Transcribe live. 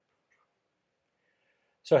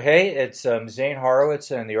So hey, it's Zane Horowitz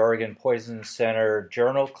and the Oregon Poison Center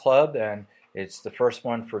Journal Club, and it's the first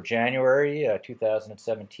one for January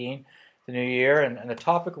 2017, the new year. And the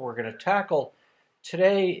topic we're going to tackle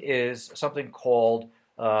today is something called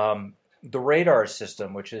the radar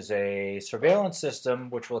system, which is a surveillance system,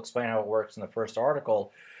 which will explain how it works in the first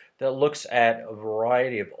article, that looks at a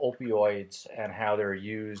variety of opioids and how they're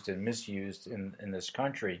used and misused in this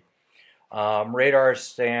country. RADAR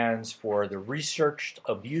stands for the Researched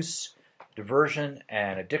Abuse, Diversion,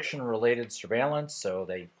 and Addiction-Related Surveillance, so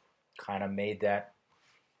they kind of made that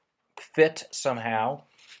fit somehow.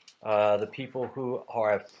 The people who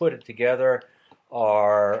have put it together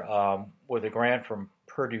are with a grant from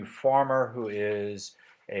Purdue Pharma, who is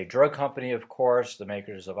a drug company, of course, the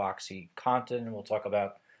makers of OxyContin, and we'll talk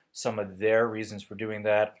about some of their reasons for doing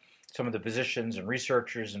that. Some of the physicians and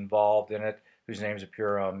researchers involved in it, whose names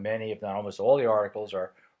appear on many, if not almost all, the articles,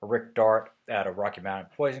 are Rick Dart out of Rocky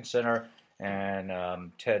Mountain Poison Center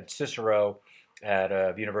and Ted Cicero at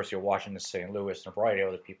the University of Washington, St. Louis, and a variety of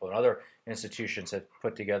other people and other institutions have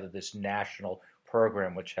put together this national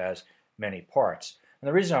program, which has many parts. And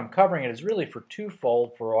the reason I'm covering it is really for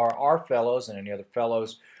twofold. For our fellows and any other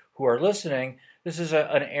fellows who are listening, this is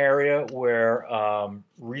an area where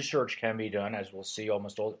research can be done. As we'll see,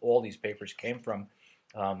 almost all these papers came from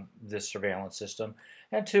this surveillance system.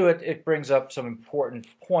 And two, it brings up some important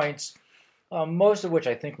points, most of which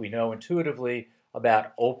I think we know intuitively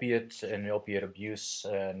about opiates and opiate abuse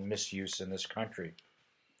and misuse in this country.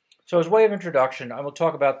 So as way of introduction, I will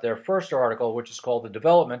talk about their first article, which is called The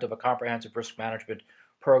Development of a Comprehensive Risk Management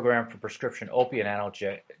Program for Prescription Opiate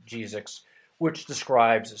Analgesics, which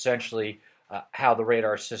describes essentially how the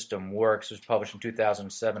radar system works. It was published in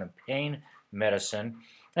 2007 in Pain Medicine.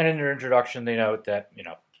 And in their introduction, they note that,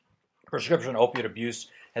 prescription opiate abuse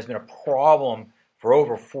has been a problem for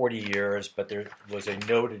over 40 years, but there was a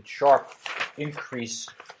noted sharp increase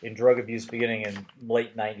in drug abuse beginning in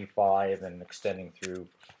late 95 and extending through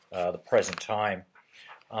the present time.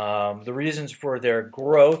 The reasons for their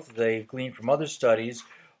growth, they gleaned from other studies,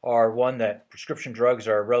 are one, that prescription drugs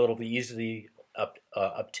are relatively easily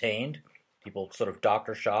obtained. People sort of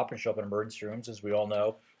doctor shop and show up in emergency rooms, as we all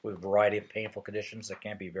know, with a variety of painful conditions that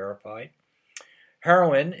can't be verified.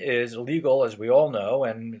 Heroin is illegal, as we all know,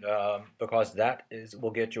 and because that will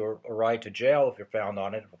get you a ride to jail if you're found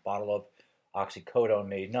on it. If a bottle of oxycodone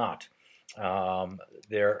may not.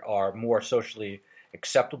 There are more socially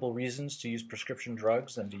acceptable reasons to use prescription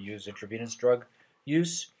drugs than to use intravenous drug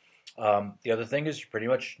use. The other thing is you pretty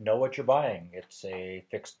much know what you're buying. It's a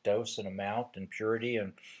fixed dose and amount and purity,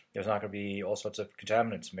 and there's not going to be all sorts of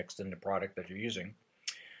contaminants mixed in the product that you're using.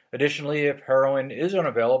 Additionally, if heroin is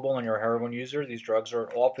unavailable and you're a heroin user, these drugs are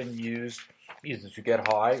often used either to get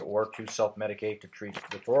high or to self-medicate to treat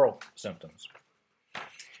withdrawal symptoms.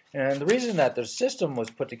 And the reason that the system was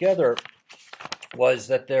put together was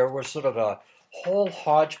that there was sort of a whole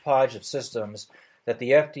hodgepodge of systems that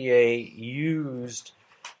the FDA used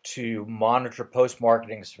to monitor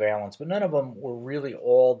post-marketing surveillance, but none of them were really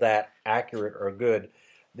all that accurate or good.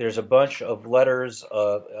 There's a bunch of letters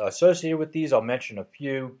associated with these. I'll mention a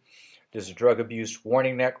few. There's a drug abuse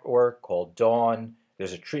warning network called DAWN.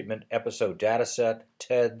 There's a treatment episode dataset,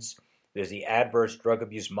 TEDS. There's the adverse drug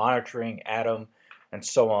abuse monitoring, ADAM, and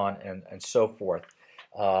so on and so forth.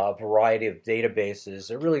 A variety of databases.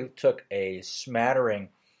 It really took a smattering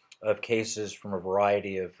of cases from a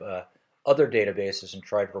variety of other databases and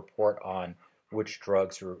tried to report on which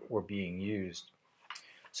drugs were being used.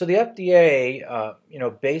 So the FDA,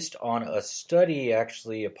 based on a study,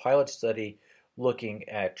 actually a pilot study looking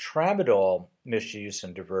at tramadol misuse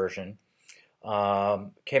and diversion,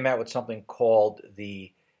 came out with something called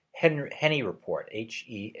the Henney Report,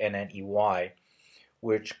 Henney,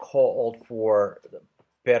 which called for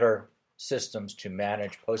better systems to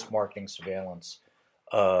manage post-marketing surveillance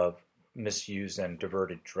of misused and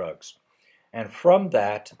diverted drugs. And from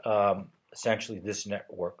that, essentially this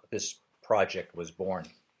project was born.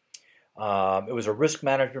 It was a risk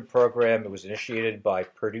management program. It was initiated by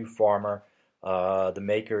Purdue Pharma, the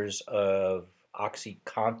makers of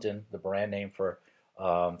OxyContin, the brand name for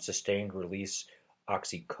sustained release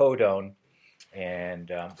oxycodone. And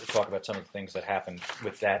we'll talk about some of the things that happened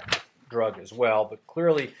with that drug as well. But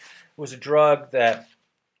clearly, it was a drug that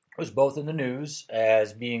was both in the news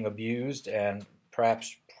as being abused and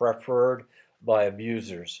perhaps preferred by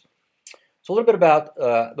abusers. So a little bit about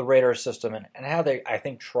the radar system and how they, I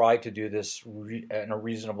think, tried to do this in a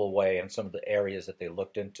reasonable way in some of the areas that they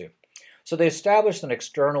looked into. So they established an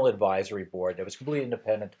external advisory board that was completely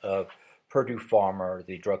independent of Purdue Pharma,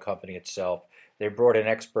 the drug company itself. They brought in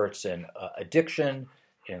experts in addiction,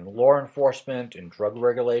 in law enforcement, in drug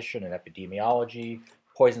regulation, in epidemiology,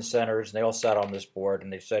 poison centers, and they all sat on this board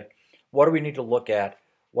and they said, what do we need to look at?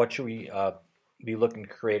 What should we be looking to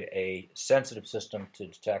create a sensitive system to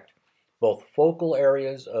detect both focal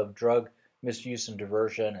areas of drug misuse and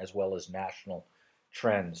diversion as well as national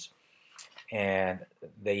trends? And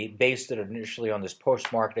they based it initially on this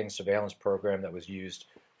post-marketing surveillance program that was used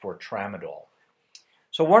for tramadol.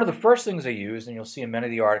 So one of the first things they used, and you'll see in many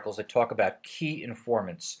of the articles, they talk about key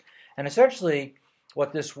informants. And essentially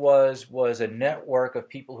what this was a network of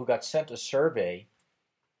people who got sent a survey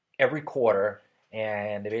every quarter,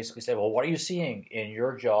 and they basically said, well, what are you seeing in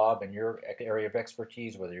your job, in your area of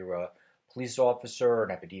expertise, whether you're a police officer, an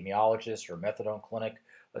epidemiologist, or a methadone clinic,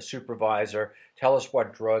 a supervisor, tell us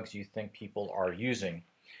what drugs you think people are using.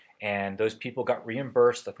 And those people got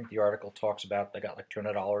reimbursed. I think the article talks about they got like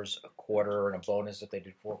 $200 a quarter and a bonus if they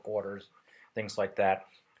did 4 quarters, things like that,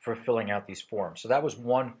 for filling out these forms. So that was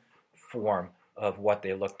one form of what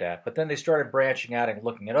they looked at. But then they started branching out and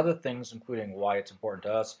looking at other things, including why it's important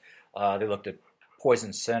to us. They looked at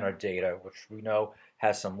poison center data, which we know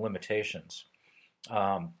has some limitations.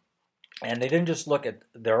 And they didn't just look at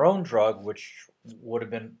their own drug, which would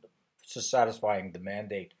have been satisfying the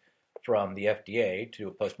mandate from the FDA to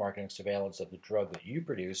a post-marketing surveillance of the drug that you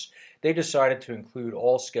produce. They decided to include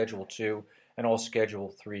all Schedule II and all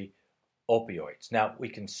Schedule III opioids. Now, we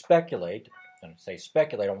can speculate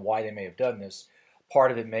on why they may have done this.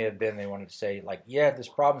 Part of it may have been they wanted to say, like, yeah, there's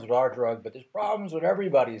problems with our drug, but there's problems with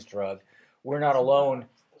everybody's drug. We're not alone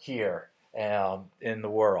here in the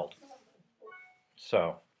world.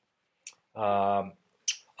 So,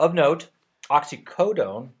 of note,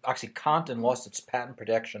 OxyContin lost its patent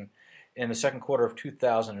protection in the second quarter of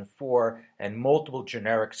 2004, and multiple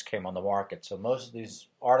generics came on the market. So most of these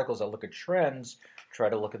articles that look at trends try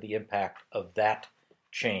to look at the impact of that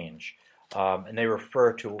change. And they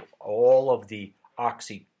refer to all of the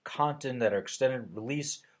OxyContin that are extended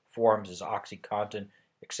release forms as OxyContin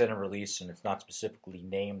extended release, and it's not specifically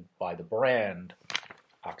named by the brand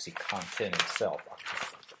OxyContin itself.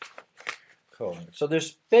 So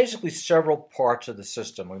there's basically several parts of the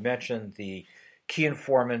system. We mentioned the key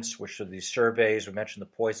informants, which are these surveys. We mentioned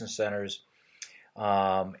the poison centers.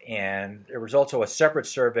 And there was also a separate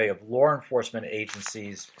survey of law enforcement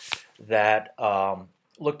agencies that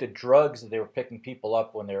looked at drugs that they were picking people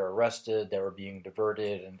up when they were arrested, that were being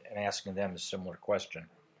diverted, and asking them a similar question.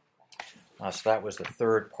 So that was the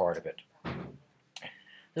third part of it.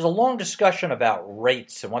 There's a long discussion about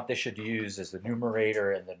rates and what they should use as the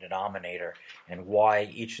numerator and the denominator, and why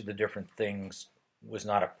each of the different things was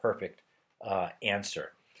not a perfect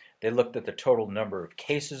answer. They looked at the total number of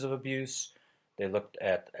cases of abuse. They looked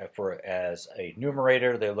at, as a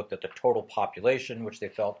numerator, they looked at the total population, which they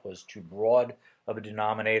felt was too broad of a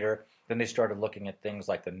denominator. Then they started looking at things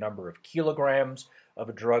like the number of kilograms of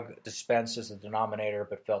a drug dispensed as a denominator,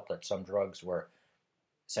 but felt that some drugs were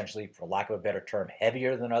essentially, for lack of a better term,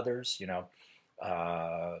 heavier than others.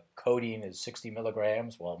 Codeine is 60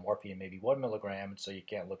 milligrams, while morphine may be 1 milligram, and so you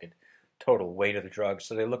can't look at total weight of the drug.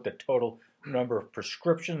 So they looked at total number of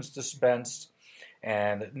prescriptions dispensed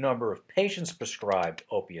and number of patients prescribed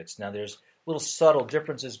opiates. Now, there's little subtle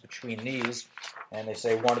differences between these, and they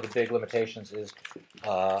say one of the big limitations is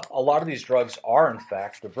a lot of these drugs are, in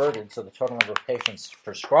fact, diverted, so the total number of patients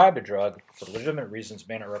prescribed a drug for legitimate reasons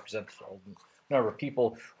may not represent the total number of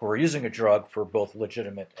people who are using a drug for both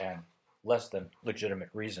legitimate and less than legitimate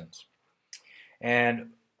reasons.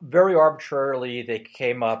 And very arbitrarily, they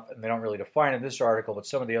came up, and they don't really define in this article, but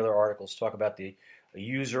some of the other articles talk about the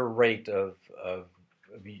user rate of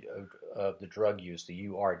the drug use, the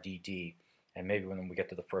URDD. And maybe when we get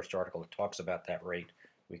to the first article that talks about that rate,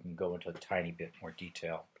 we can go into a tiny bit more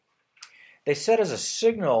detail. They set as a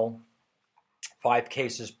signal 5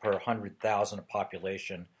 cases per 100,000 of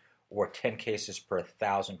population, or 10 cases per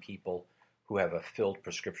 1,000 people who have a filled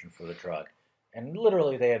prescription for the drug. And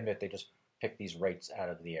literally, they admit they just pick these rates out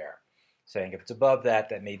of the air, saying if it's above that,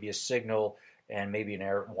 that may be a signal and maybe an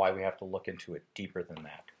error, why we have to look into it deeper than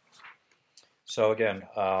that. So again,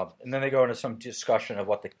 and then they go into some discussion of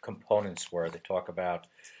what the components were. They talk about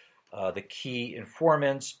the key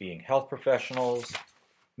informants being health professionals,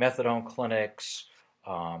 methadone clinics,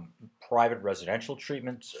 private residential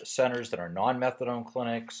treatment centers that are non-methadone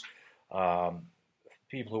clinics,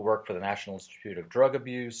 people who work for the National Institute of Drug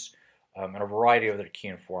Abuse, and a variety of other key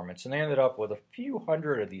informants. And they ended up with a few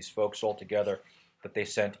hundred of these folks altogether that they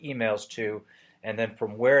sent emails to. And then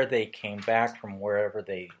from where they came back, from wherever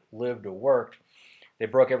they lived or worked, they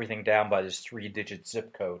broke everything down by this 3-digit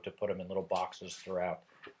zip code to put them in little boxes throughout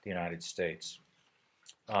the United States.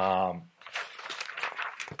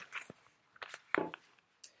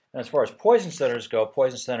 And as far as poison centers go,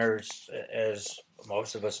 poison centers, as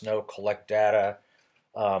most of us know, collect data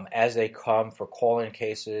as they come for call-in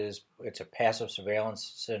cases. It's a passive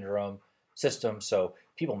surveillance system, so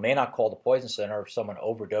people may not call the poison center if someone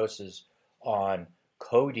overdoses on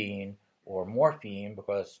codeine or morphine,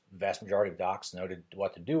 because the vast majority of docs know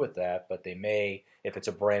what to do with that, but they may, if it's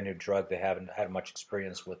a brand new drug, they haven't had much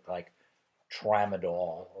experience with, like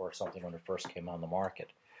tramadol or something when it first came on the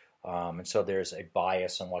market. And so there's a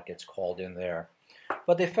bias on what gets called in there.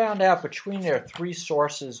 But they found out between their three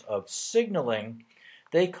sources of signaling,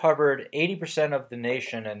 they covered 80% of the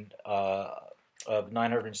nation and of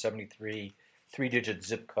 973 three-digit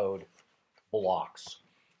zip code blocks.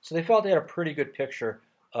 So they felt they had a pretty good picture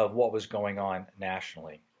of what was going on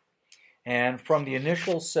nationally. And from the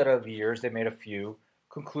initial set of years, they made a few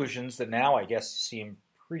conclusions that now, I guess, seem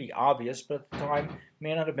pretty obvious, but at the time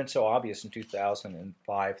may not have been so obvious in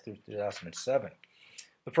 2005 through 2007.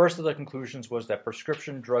 The first of the conclusions was that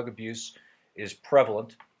prescription drug abuse is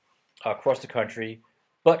prevalent across the country,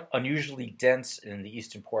 but unusually dense in the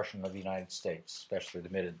eastern portion of the United States, especially the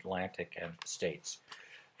mid-Atlantic and states.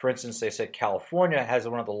 For instance, they said California has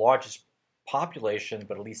one of the largest population,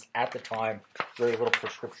 but at least at the time, very little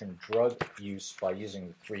prescription drug use by using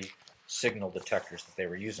the three signal detectors that they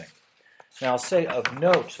were using. Now, I'll say of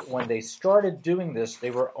note, when they started doing this,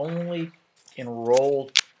 they were only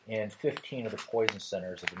enrolled in 15 of the poison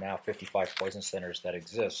centers, of the now 55 poison centers that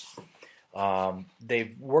exist.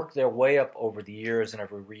 They've worked their way up over the years, and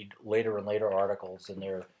if we read later and later articles in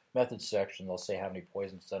their methods section, they'll say how many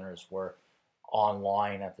poison centers were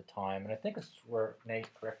online at the time. And I think it's where, Nate,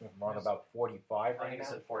 correct me if I'm wrong, about 45 I think it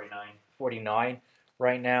said 49. 49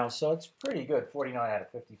 right now, so it's pretty good. 49 out of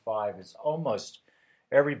 55 is almost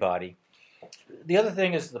everybody. The other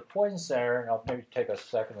thing is the poison center, and I'll maybe take a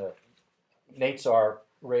second to, Nate's our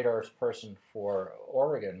radar person for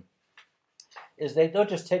Oregon, is they don't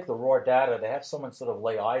just take the raw data, they have someone sort of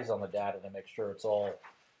lay eyes on the data to make sure it's all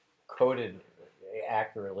coded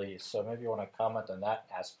accurately. So maybe you want to comment on that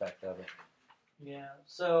aspect of it. Yeah,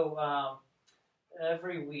 so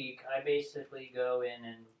every week I basically go in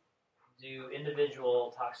and do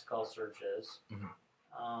individual toxicol searches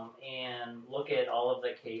and look at all of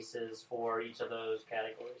the cases for each of those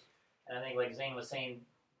categories. And I think, like Zane was saying,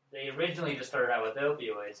 they originally just started out with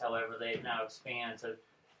opioids. However, they've now expanded to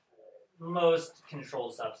most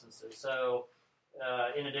controlled substances. So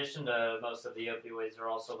in addition to most of the opioids, they're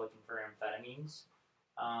also looking for amphetamines.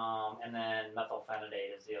 And then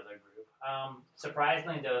methylphenidate is the other group.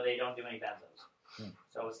 Surprisingly, though, they don't do any benzos.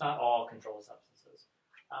 So it's not all controlled substances.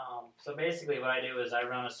 So basically what I do is I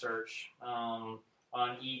run a search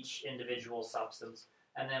on each individual substance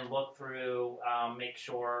and then look through, make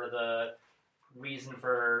sure the reason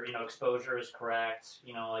for, exposure is correct,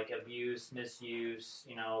 like abuse, misuse,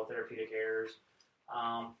 therapeutic errors.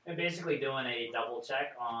 And basically doing a double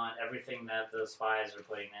check on everything that the spies are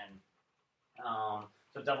putting in.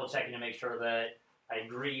 So double checking to make sure that I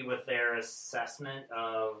agree with their assessment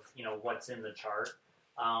of, what's in the chart.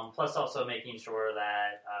 Plus also making sure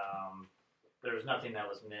that there was nothing that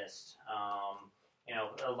was missed.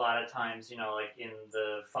 A lot of times, like in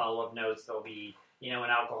the follow-up notes, there'll be, an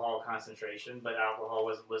alcohol concentration, but alcohol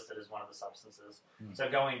wasn't listed as one of the substances. So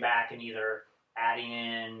going back and either adding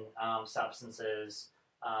in substances,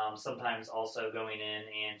 sometimes also going in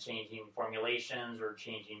and changing formulations or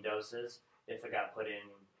changing doses if it got put in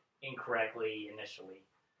incorrectly initially.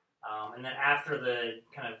 And then after the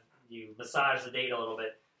kind of, you massage the data a little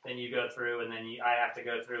bit, then you go through and then I have to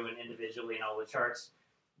go through and individually in all the charts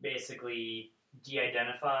basically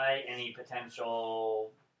de-identify any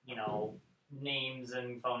potential, names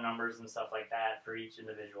and phone numbers and stuff like that for each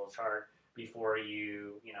individual chart before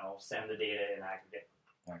you, send the data in aggregate.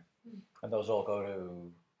 Right. And those all go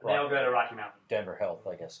to... They'll go to Rocky Mountain. Denver Health,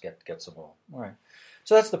 I guess, gets them all. All right.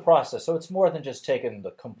 So that's the process. So it's more than just taking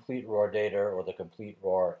the complete raw data or the complete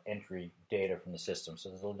raw entry data from the system. So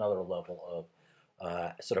there's another level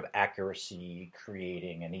of sort of accuracy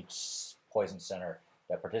creating, and each poison center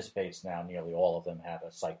that participates now, nearly all of them have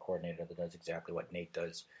a site coordinator that does exactly what Nate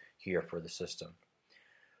does here for the system.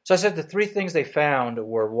 So I said the three things they found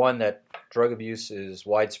were, one, that drug abuse is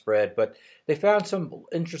widespread, but they found some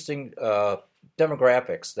interesting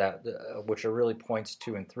demographics that which are really points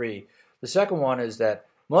 2 and 3. The second one is that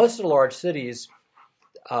most of the large cities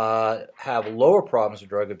have lower problems with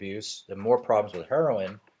drug abuse and more problems with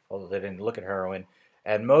heroin, although they didn't look at heroin.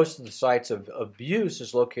 And most of the sites of abuse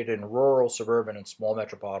is located in rural, suburban, and small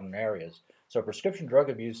metropolitan areas. So prescription drug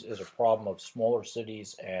abuse is a problem of smaller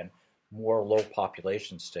cities and more low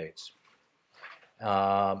population states.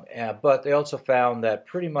 But they also found that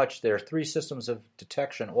pretty much their three systems of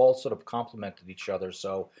detection all sort of complemented each other.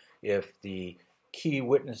 So if the key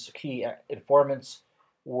informants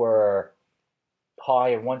were high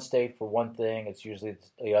in one state for one thing, it's usually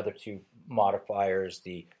the other two modifiers,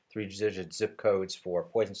 the three-digit zip codes for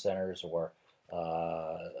poison centers or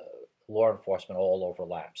law enforcement, all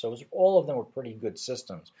overlap. So all of them were pretty good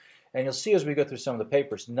systems. And you'll see as we go through some of the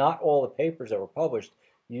papers, not all the papers that were published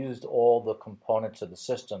used all the components of the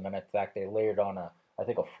system. And in fact, they layered on, I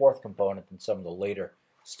think, a fourth component in some of the later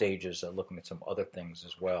stages, looking at some other things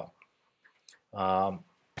as well.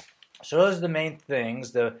 So those are the main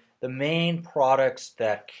things. The main products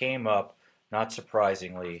that came up, not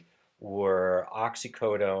surprisingly, were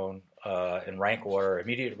oxycodone in rank order,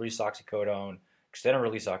 immediate release oxycodone, extended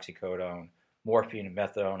release oxycodone, morphine and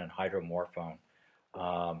methadone, and hydromorphone.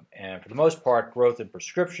 And for the most part, growth in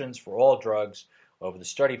prescriptions for all drugs over the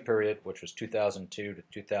study period, which was 2002 to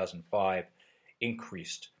 2005,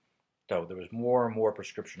 increased. So there was more and more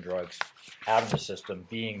prescription drugs out of the system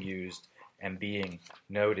being used and being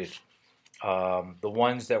noted. The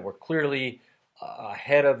ones that were clearly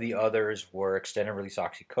ahead of the others were extended release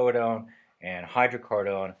oxycodone and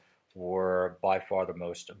hydrocodone were by far the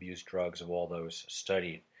most abused drugs of all those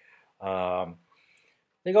studied.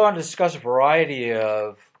 They go on to discuss a variety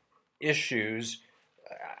of issues,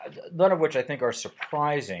 none of which I think are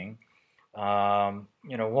surprising. One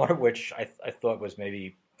of which I thought was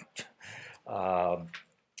maybe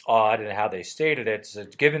odd in how they stated it. So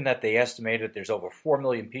given that they estimated there's over 4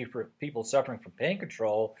 million people suffering from pain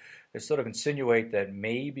control, they sort of insinuate that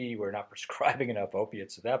maybe we're not prescribing enough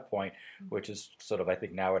opiates at that point, which is sort of, I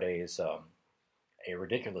think, nowadays a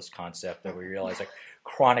ridiculous concept that we realize like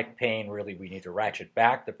chronic pain, really we need to ratchet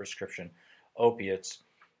back the prescription opiates.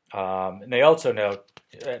 And they also note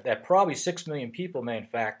that probably 6 million people may in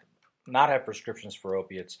fact not have prescriptions for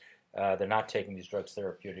opiates. They're not taking these drugs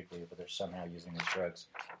therapeutically, but they're somehow using these drugs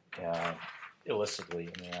illicitly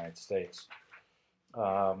in the United States.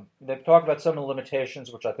 They've talked about some of the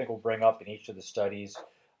limitations, which I think we'll bring up in each of the studies,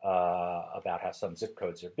 about how some zip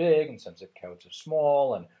codes are big and some zip codes are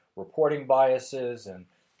small, and reporting biases and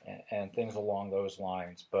things along those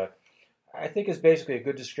lines. But I think it's basically a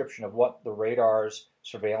good description of what the RADAR's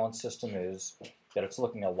surveillance system is, that it's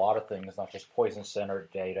looking at a lot of things, not just poison center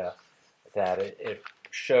data, that it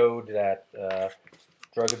showed that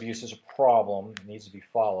drug abuse is a problem, it needs to be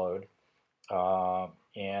followed,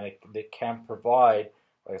 and it can provide,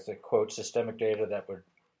 like I said, quote, systemic data that would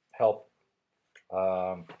help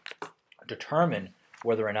determine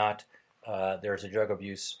whether or not there's a drug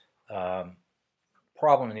abuse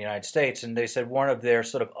problem in the United States. And they said one of their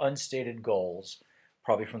sort of unstated goals,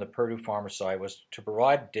 probably from the Purdue Pharma side, was to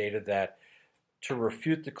provide data that to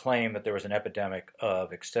refute the claim that there was an epidemic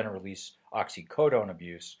of extended release oxycodone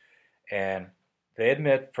abuse. And they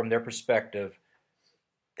admit from their perspective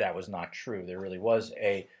that was not true. There really was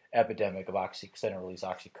a epidemic of extended release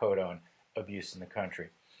oxycodone abuse in the country.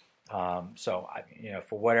 So,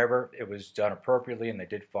 for whatever, it was done appropriately, and they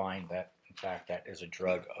did find that, in fact, that is a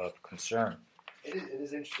drug of concern. It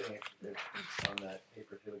is interesting on that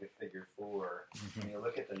paper, if you look at figure 4, when you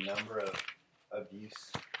look at the number of abuse,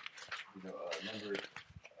 number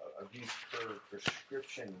of abuse per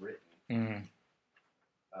prescription written,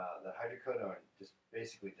 the hydrocodone just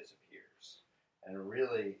basically disappears. And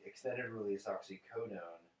really, extended release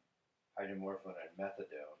oxycodone, hydromorphone, and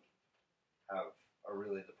methadone are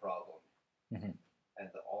really the problem. And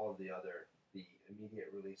all of the immediate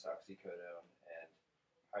release oxycodone and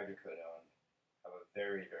hydrocodone have a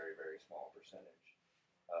very, very, very small percentage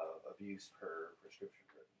of abuse per prescription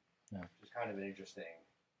written. Yeah. Which is kind of an interesting.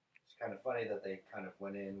 It's kind of funny that they kind of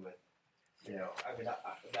went in with,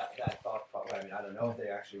 that thought. I don't know if they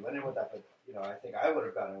actually went in with that, but I think I would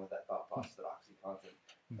have gone in with that thought process that OxyContin,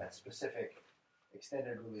 that specific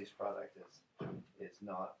extended release product, is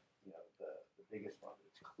not the biggest one. But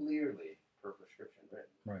it's clearly per prescription written.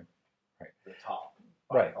 Right. The top.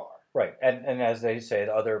 By far. Right, and as they say,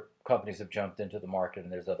 the other companies have jumped into the market,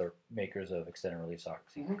 and there's other makers of extended release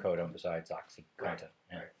oxycodone besides OxyContin. Right.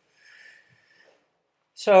 Yeah.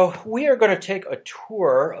 So we are going to take a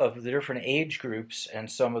tour of the different age groups and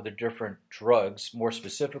some of the different drugs, more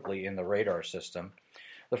specifically in the RADAR system.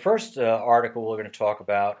 The first article we're going to talk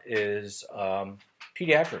about is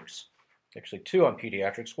pediatrics. Actually, 2 on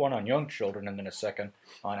pediatrics, 1 on young children, and then a second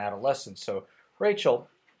on adolescents. So, Rachel,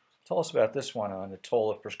 tell us about this one on the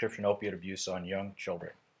toll of prescription opiate abuse on young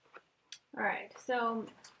children. All right. So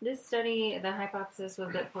this study, the hypothesis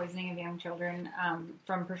was that poisoning of young children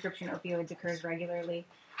from prescription opioids occurs regularly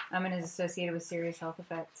and is associated with serious health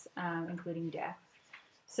effects, including death.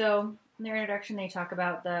 So In their introduction, they talk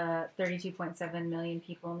about the 32.7 million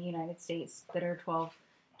people in the United States that are 12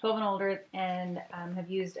 and older and have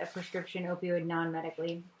used a prescription opioid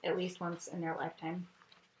non-medically at least once in their lifetime.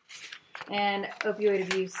 And opioid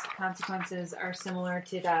abuse consequences are similar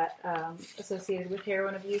to that associated with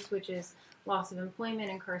heroin abuse, which is loss of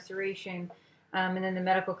employment, incarceration, and then the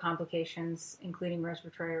medical complications, including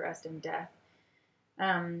respiratory arrest and death.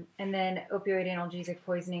 And then opioid analgesic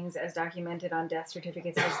poisonings, as documented on death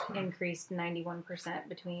certificates, has increased 91%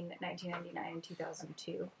 between 1999 and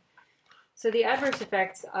 2002. So the adverse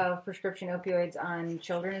effects of prescription opioids on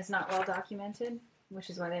children is not well documented, which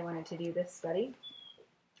is why they wanted to do this study.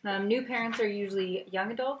 New parents are usually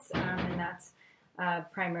young adults, and that's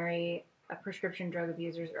primary prescription drug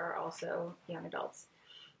abusers are also young adults.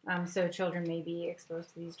 So children may be exposed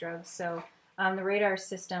to these drugs. So the RADAR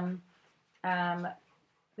system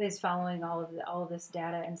is following all of this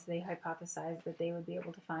data, and so they hypothesized that they would be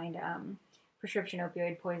able to find prescription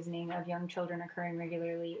opioid poisoning of young children occurring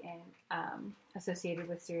regularly and associated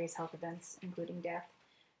with serious health events, including death.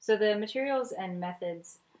 So the materials and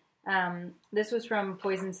methods, this was from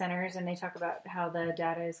Poison Centers, and they talk about how the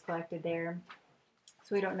data is collected there.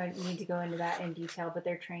 So we don't need to go into that in detail, but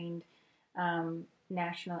they're trained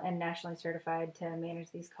nationally certified to manage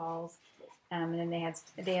these calls. And then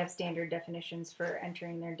they have standard definitions for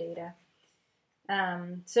entering their data.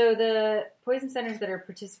 So the poison centers that are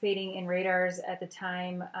participating in radars at the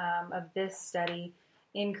time of this study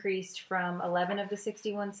increased from 11 of the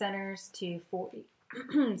 61 centers to 40,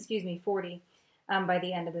 40 by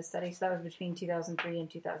the end of the study. So that was between 2003 and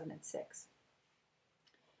 2006.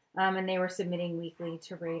 And they were submitting weekly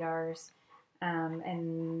to radars.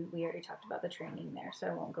 And we already talked about the training there, so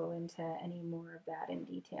I won't go into any more of that in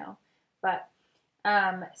detail. But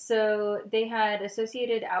so they had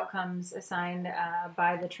associated outcomes assigned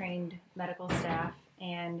by the trained medical staff,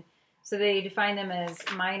 and so they defined them as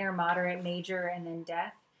minor, moderate, major, and then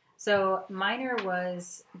death. So minor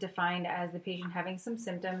was defined as the patient having some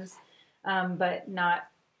symptoms, but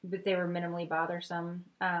they were minimally bothersome.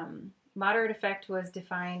 Moderate effect was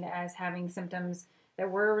defined as having symptoms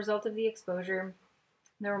that were a result of the exposure.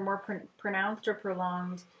 They were more pronounced or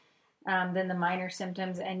prolonged than the minor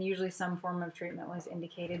symptoms, and usually some form of treatment was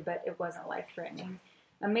indicated, but it wasn't life-threatening.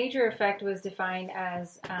 A major effect was defined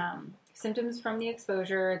as symptoms from the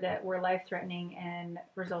exposure that were life-threatening and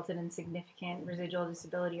resulted in significant residual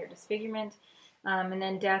disability or disfigurement. And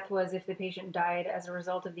then death was if the patient died as a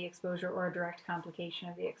result of the exposure or a direct complication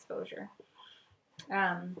of the exposure.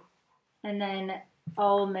 And then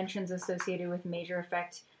all mentions associated with major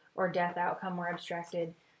effect or death outcome were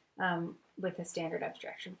abstracted with a standard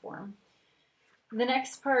abstraction form. The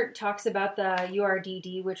next part talks about the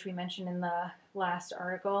URDD, which we mentioned in the last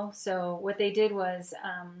article. So what they did was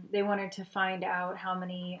they wanted to find out how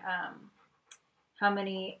many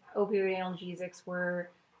opioid analgesics were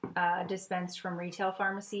dispensed from retail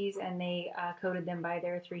pharmacies, and they coded them by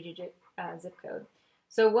their 3-digit zip code.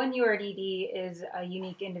 So one URDD is a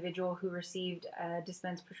unique individual who received a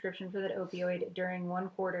dispensed prescription for that opioid during 1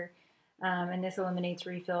 quarter, and this eliminates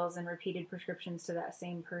refills and repeated prescriptions to that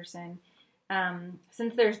same person.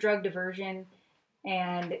 Since there's drug diversion,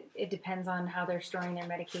 and it depends on how they're storing their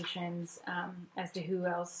medications as to who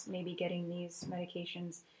else may be getting these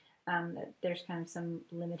medications, there's kind of some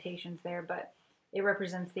limitations there, but it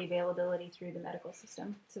represents the availability through the medical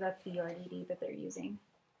system. So that's the URDD that they're using.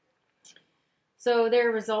 So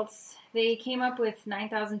their results, they came up with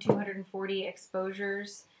 9,240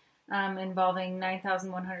 exposures involving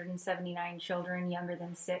 9,179 children younger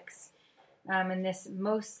than 6. And this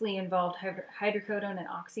mostly involved hydrocodone and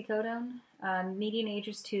oxycodone. Median age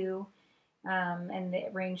is 2, and it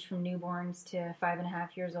ranged from newborns to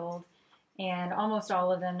 5.5 years old. And almost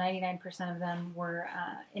all of them, 99% of them, were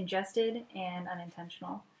ingested and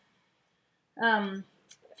unintentional.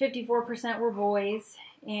 54% were boys,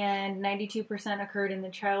 and 92% occurred in the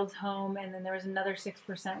child's home, and then there was another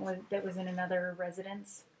 6% that was in another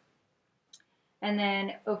residence. And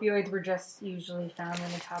then opioids were just usually found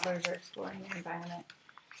when the toddlers are exploring the environment.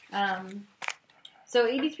 So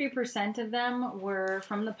 83% of them were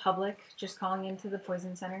from the public, just calling into the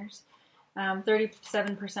poison centers.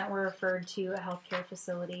 37% were referred to a healthcare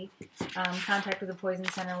facility. Contact with the poison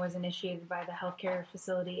center was initiated by the healthcare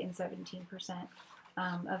facility in 17%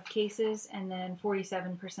 of cases, and then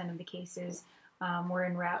 47% of the cases were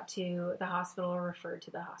en route to the hospital or referred to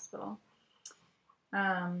the hospital.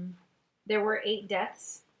 There were 8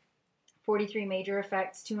 deaths, 43 major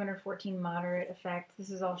effects, 214 moderate effects.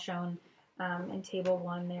 This is all shown in Table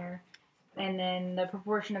 1 there. And then the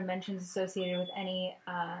proportion of mentions associated with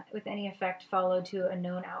any effect followed to a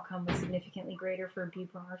known outcome was significantly greater for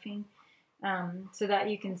buprenorphine. So that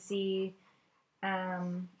you can see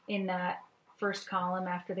in that first column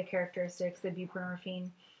after the characteristics, the buprenorphine,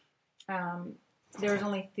 there was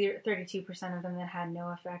only 32% of them that had no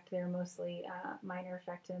effect. They were mostly minor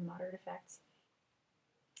effect and moderate effects.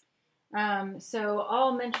 So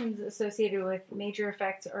all mentions associated with major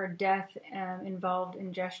effects or death involved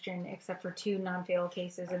ingestion, except for 2 non-fatal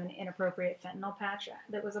cases of an inappropriate fentanyl patch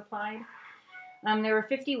that was applied. There were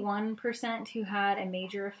 51% who had a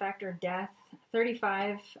major effect or death.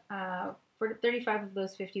 35 of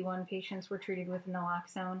those 51 patients were treated with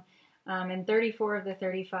naloxone, and 34 of the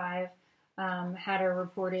 35 had a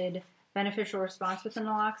reported beneficial response with the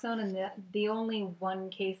naloxone, and the only one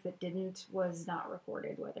case that didn't was not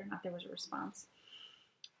reported, whether or not there was a response.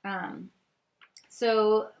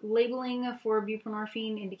 So labeling for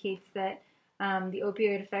buprenorphine indicates that the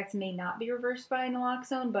opioid effects may not be reversed by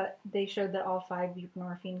naloxone, but they showed that all 5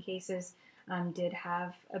 buprenorphine cases did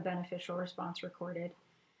have a beneficial response recorded.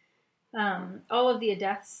 All of the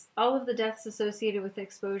deaths associated with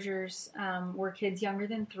exposures were kids younger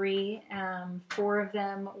than 3. 4 of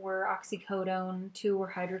them were oxycodone, 2 were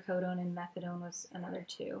hydrocodone, and methadone was another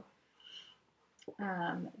 2.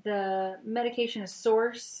 The medication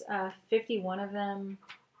source, 51 of them.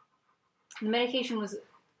 The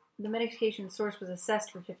medication source was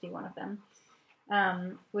assessed for 51 of them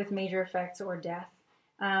with major effects or death,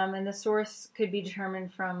 and the source could be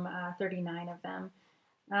determined from 39 of them.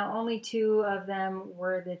 Only 2 of them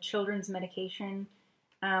were the children's medication.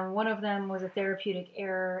 One of them was a therapeutic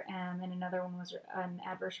error, and another one was an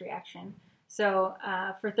adverse reaction. So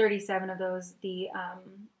for 37 of those, the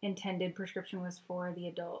intended prescription was for the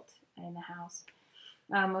adult in the house,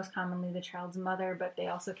 most commonly the child's mother, but they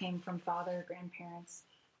also came from father, grandparents,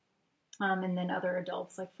 and then other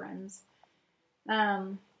adults like friends.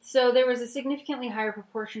 So there was a significantly higher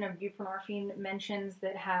proportion of buprenorphine mentions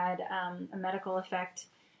that had a medical effect.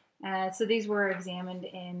 So these were examined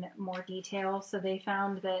in more detail. So they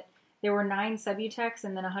found that there were 9 Subutex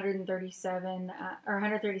and then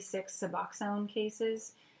 136 Suboxone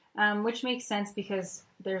cases, which makes sense because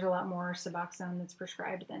there's a lot more Suboxone that's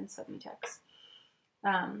prescribed than Subutex.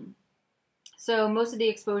 So most of the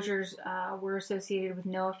exposures were associated with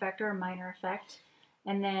no effect or a minor effect.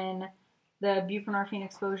 And then the buprenorphine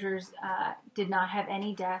exposures did not have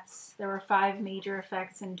any deaths. There were 5 major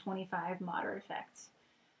effects and 25 moderate effects.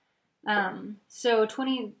 So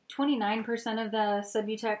 29% of the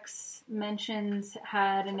Subutex mentions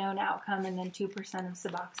had a known outcome, and then 2% of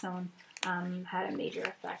Suboxone had a major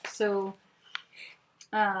effect. So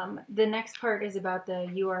the next part is about the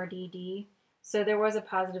URDD. So there was a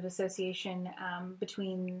positive association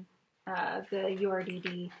between the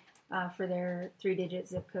URDD for their 3-digit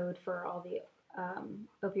zip code for all the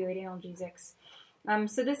opioid analgesics.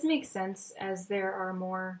 So this makes sense as there are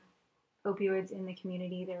more opioids in the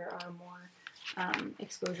community, there are more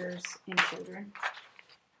exposures in children.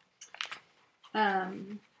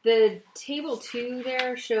 The table 2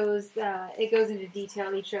 there shows it goes into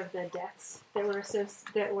detail each of the deaths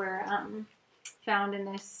that were found in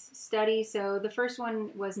this study. So the first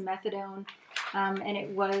one was methadone, and it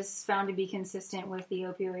was found to be consistent with the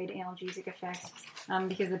opioid analgesic effect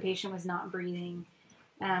because the patient was not breathing.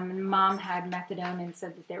 Mom had methadone and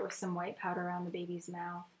said that there was some white powder around the baby's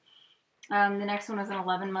mouth. The next one was an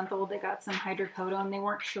 11-month-old that got some hydrocodone. They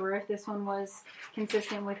weren't sure if this one was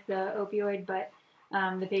consistent with the opioid, but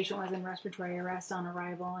the patient was in respiratory arrest on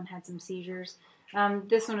arrival and had some seizures.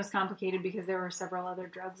 This one was complicated because there were several other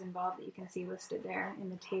drugs involved that you can see listed there in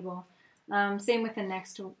the table. Same with the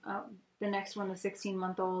next one, the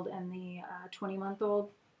 16-month-old and the 20-month-old.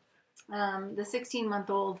 The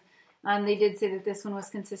 16-month-old, they did say that this one was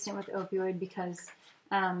consistent with opioid because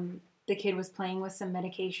the kid was playing with some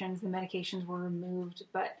medications. The medications were removed,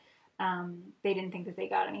 but they didn't think that they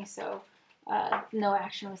got any, so no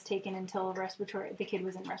action was taken until the kid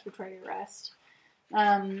was in respiratory arrest.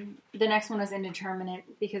 The next one was indeterminate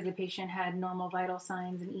because the patient had normal vital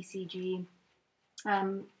signs and ECG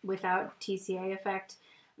without TCA effect.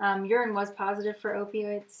 Urine was positive for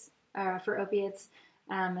opiates,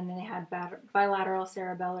 and then they had bilateral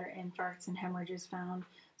cerebellar infarcts and hemorrhages found.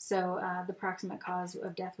 So the proximate cause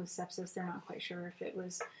of death was sepsis. They're not quite sure if it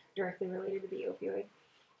was directly related to the opioid.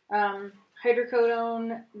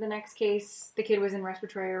 Hydrocodone, the next case, the kid was in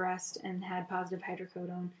respiratory arrest and had positive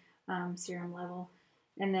hydrocodone serum level.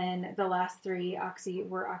 And then the last 3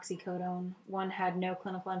 were oxycodone. One had no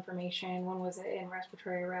clinical information, one was in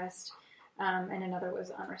respiratory arrest, and another was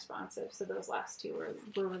unresponsive. So those last 2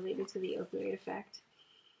 were related to the opioid effect.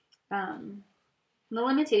 The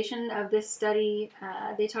limitation of this study,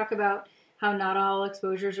 they talk about how not all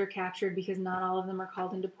exposures are captured because not all of them are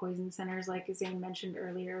called into poison centers, like Zane mentioned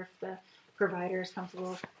earlier. If the provider is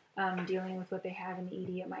comfortable dealing with what they have in the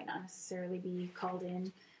ED, it might not necessarily be called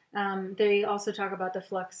in. They also talk about the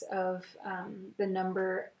flux of the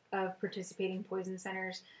number of participating poison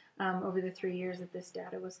centers over the 3 years that this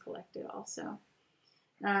data was collected also.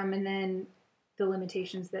 And then the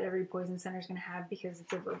limitations that every poison center is going to have because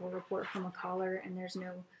it's a verbal report from a caller and there's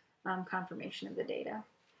no confirmation of the data.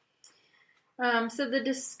 So the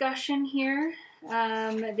discussion here,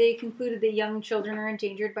 they concluded that young children are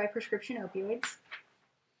endangered by prescription opioids.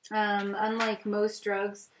 Unlike most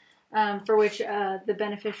drugs for which the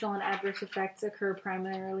beneficial and adverse effects occur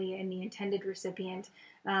primarily in the intended recipient,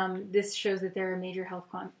 this shows that there are major health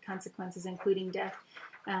consequences, including death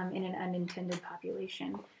in an unintended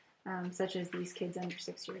population, such as these kids under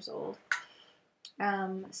 6 years old.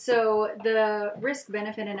 So the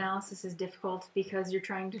risk-benefit analysis is difficult because you're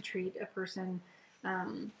trying to treat a person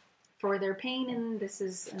for their pain, and this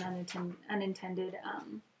is an unintended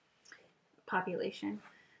population.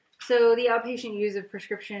 So the outpatient use of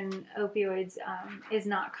prescription opioids is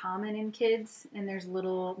not common in kids, and there's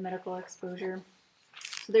little medical exposure.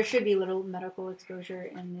 So there should be little medical exposure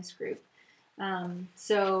in this group.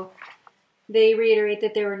 So they reiterate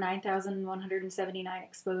that there were 9,179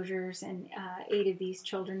 exposures, and 8 of these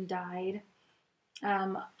children died.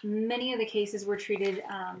 Many of the cases were treated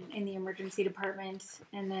in the emergency department,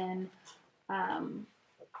 and then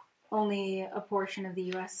only a portion of the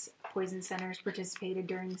U.S. poison centers participated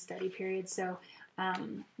during the study period, so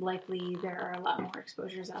likely there are a lot more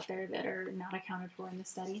exposures out there that are not accounted for in the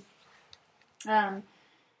study.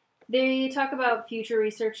 They talk about future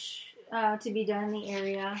research to be done in the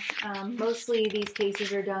area. Mostly these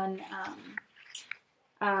cases are done,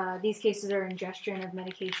 these cases are ingestion of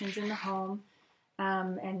medications in the home,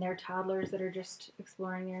 and they're toddlers that are just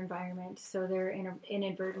exploring their environment, so they're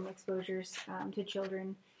inadvertent exposures to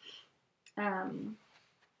children.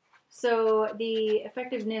 So the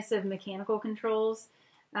effectiveness of mechanical controls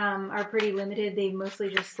are pretty limited. They mostly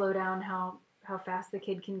just slow down how fast the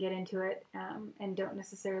kid can get into it, and don't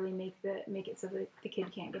necessarily make it so that the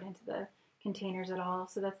kid can't get into the containers at all.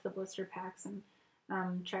 So that's the blister packs and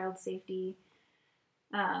child safety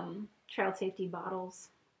bottles.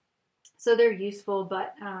 So they're useful,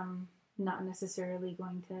 but not necessarily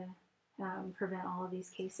going to prevent all of these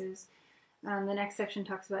cases. The next section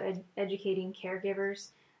talks about educating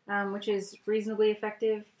caregivers, which is reasonably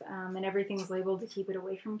effective, and everything's labeled to keep it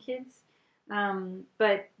away from kids.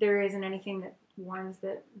 But there isn't anything that warns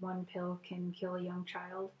that one pill can kill a young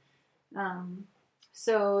child.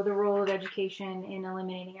 So the role of education in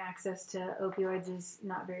eliminating access to opioids is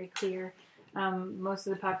not very clear. Most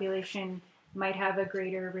of the population might have a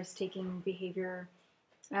greater risk-taking behavior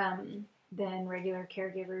than regular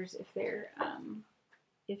caregivers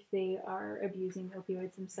if they are abusing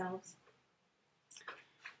opioids themselves.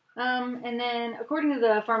 And then, according to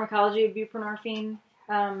the pharmacology of buprenorphine,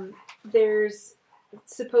 there's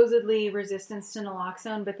supposedly resistance to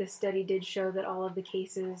naloxone, but this study did show that all of the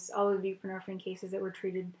buprenorphine cases that were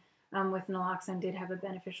treated with naloxone did have a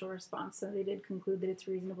beneficial response, so they did conclude that it's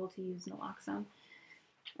reasonable to use naloxone.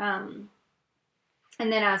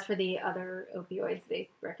 And then as for the other opioids, they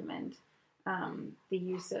recommend the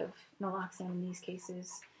use of naloxone in these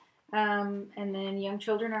cases. And then young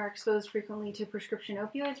children are exposed frequently to prescription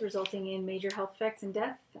opioids, resulting in major health effects and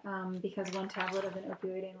death. Because one tablet of an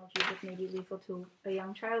opioid analgesic may be lethal to a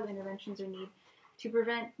young child, interventions are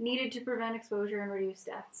needed to prevent exposure and reduce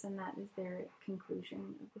deaths, and that is their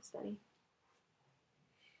conclusion of the study.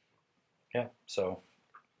 Yeah, so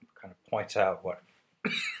kind of points out what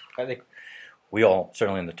I think we all,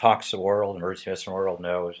 certainly in the tox world, emergency medicine world,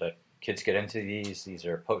 know is that kids get into these. These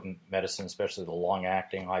are potent medicines, especially the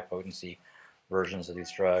long-acting, high-potency versions of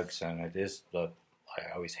these drugs. And it is I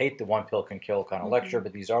always hate the one pill can kill kind of lecture,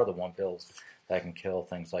 but these are the one pills that can kill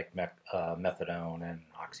things like methadone and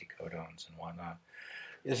oxycodones and whatnot.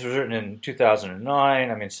 This was written in 2009.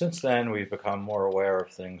 I mean, since then, we've become more aware of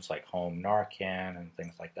things like home Narcan and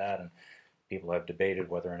things like that. And people have debated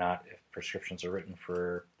whether or not, if prescriptions are written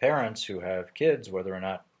for parents who have kids, whether or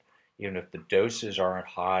not, even if the doses aren't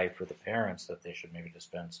high for the parents, that they should maybe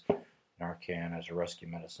dispense Narcan as a rescue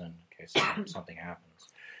medicine in case something happens.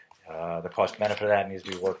 The cost-benefit of that needs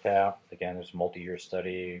to be worked out. Again, there's a multi-year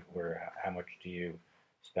study where how much do you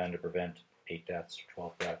spend to prevent 8 deaths or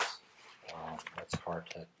 12 deaths? That's hard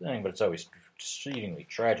to think, but it's always exceedingly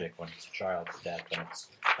tragic when it's a child's death and it's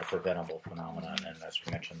a preventable phenomenon. And as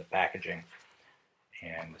we mentioned, the packaging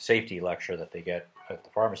and the safety lecture that they get at the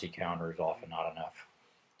pharmacy counter is often not enough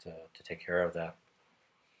to take care of that.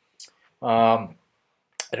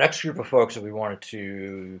 The next group of folks that we wanted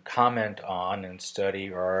to comment on and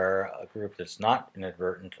study are a group that's not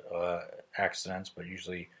inadvertent accidents, but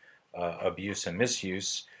usually abuse and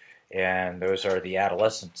misuse, and those are the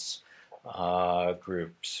adolescents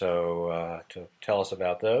group. So to tell us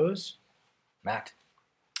about those, Matt.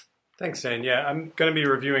 Thanks, Zane. Yeah, I'm going to be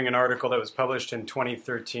reviewing an article that was published in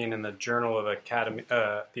 2013 in the Journal of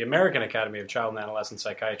the American Academy of Child and Adolescent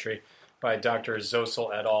Psychiatry by Dr.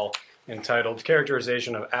 Zosel et al., entitled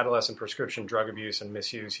Characterization of Adolescent Prescription Drug Abuse and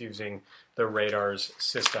Misuse Using the RADARS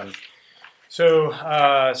System.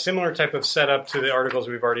 So similar type of setup to the articles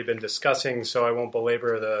we've already been discussing, so I won't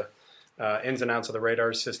belabor the ins and outs of the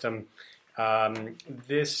RADARS system.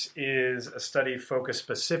 This is a study focused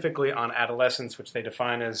specifically on adolescents, which they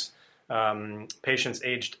define as patients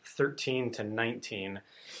aged 13 to 19.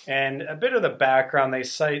 And a bit of the background, they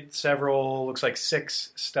cite several, looks like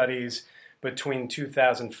 6 studies between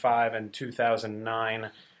 2005 and 2009,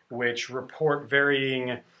 which report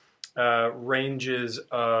varying ranges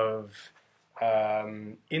of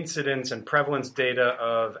incidence and prevalence data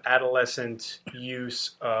of adolescent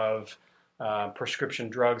use of prescription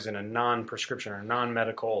drugs in a non-prescription or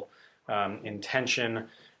non-medical intention.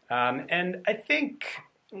 And I think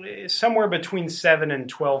somewhere between 7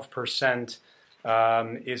 and 12%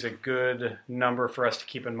 is a good number for us to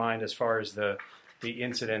keep in mind as far as the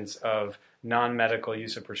incidence of non-medical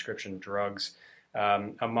use of prescription drugs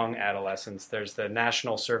among adolescents. There's the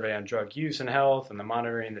National Survey on Drug Use and Health and the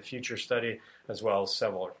Monitoring the Future study, as well as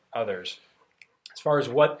several others. As far as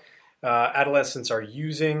what adolescents are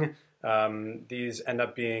using, these end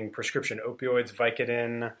up being prescription opioids,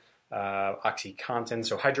 Vicodin, OxyContin,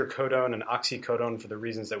 so hydrocodone and oxycodone for the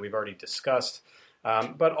reasons that we've already discussed,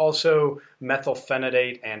 but also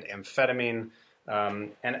methylphenidate and amphetamine.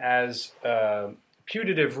 And as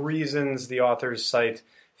putative reasons, the authors cite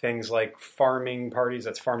things like farming parties,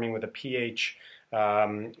 that's farming with a PH,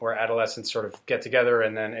 where adolescents sort of get together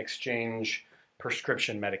and then exchange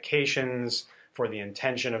prescription medications for the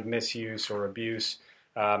intention of misuse or abuse,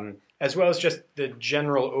 as well as just the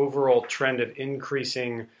general overall trend of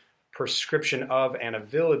increasing prescription of and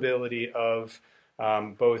availability of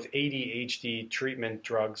both ADHD treatment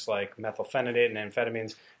drugs like methylphenidate and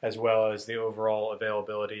amphetamines, as well as the overall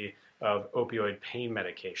availability of opioid pain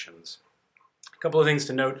medications. A couple of things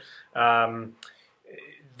to note.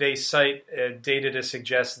 They cite data to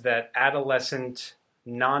suggest that adolescent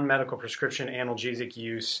non-medical prescription analgesic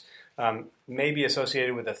use may be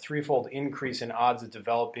associated with a 3-fold increase in odds of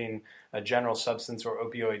developing a general substance or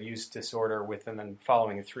opioid use disorder within the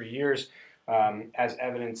following 3 years, as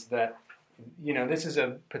evidence that this is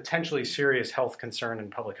a potentially serious health concern and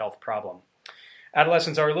public health problem.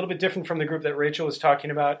 Adolescents are a little bit different from the group that Rachel was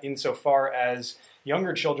talking about insofar as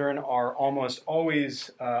younger children are almost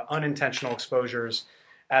always unintentional exposures.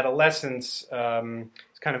 Adolescents,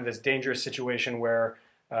 it's kind of this dangerous situation where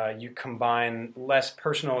you combine less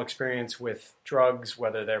personal experience with drugs,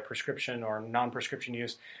 whether they're prescription or non-prescription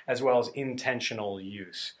use, as well as intentional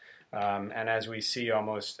use. And as we see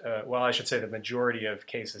almost, I should say the majority of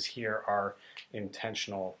cases here are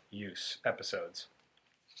intentional use episodes.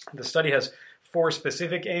 The study has 4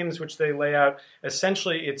 specific aims, which they lay out.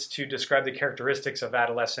 Essentially, it's to describe the characteristics of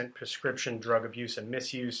adolescent prescription drug abuse and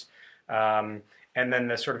misuse, and then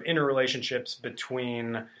the sort of interrelationships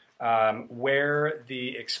between where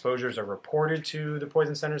the exposures are reported to the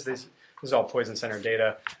poison centers. This is all poison center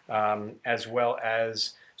data, as well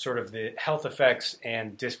as sort of the health effects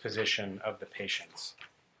and disposition of the patients.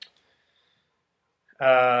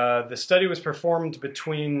 The study was performed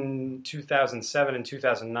between 2007 and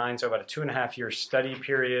 2009, so about a 2.5-year study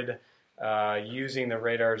period using the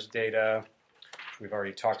RADARS data, which we've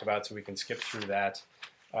already talked about, so we can skip through that.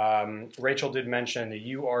 Rachel did mention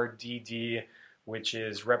the URDD, which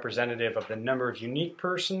is representative of the number of unique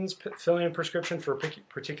persons filling a prescription for a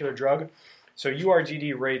particular drug. So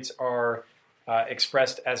URDD rates are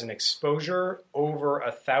expressed as an exposure over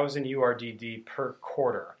 1,000 URDD per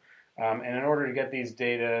quarter. And in order to get these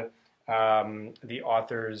data, the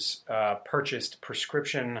authors purchased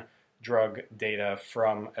prescription drug data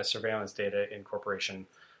from a Surveillance Data Incorporation,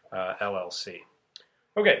 LLC.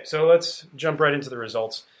 Okay, so let's jump right into the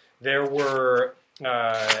results. There were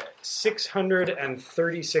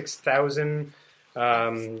 636,000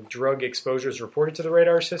 drug exposures reported to the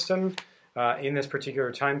RADAR system in this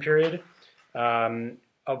particular time period,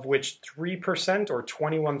 of which 3% or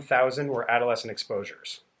 21,000 were adolescent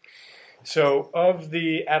exposures. So of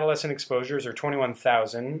the adolescent exposures, or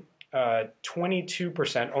 21,000,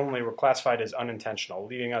 22% only were classified as unintentional,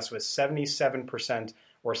 leaving us with 77%,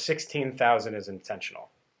 or 16,000, as intentional.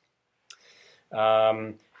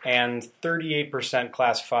 and 38%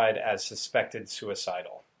 classified as suspected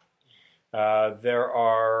suicidal. There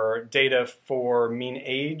are data for mean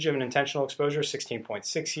age of an intentional exposure,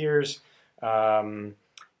 16.6 years, and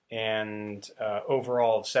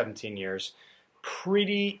overall of 17 years.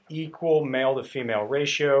 Pretty equal male to female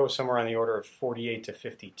ratio, somewhere on the order of 48 to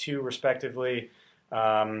 52, respectively.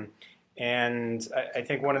 And I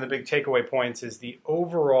think one of the big takeaway points is the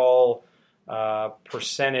overall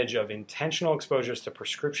percentage of intentional exposures to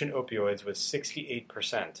prescription opioids was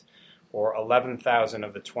 68%, or 11,000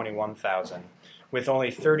 of the 21,000, with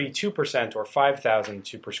only 32%, or 5,000,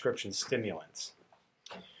 to prescription stimulants.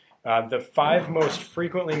 The 5 most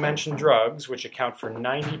frequently mentioned drugs, which account for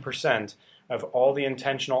 90% of all the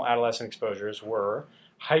intentional adolescent exposures, were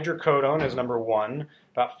hydrocodone as number 1,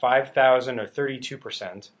 about 5,000 or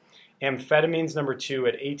 32%, amphetamines number 2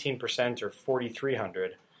 at 18% or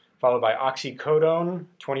 4,300, followed by oxycodone,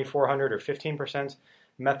 2,400 or 15%,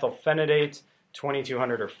 methylphenidate,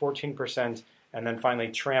 2,200 or 14%, and then finally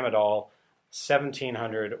tramadol,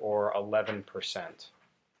 1,700 or 11%.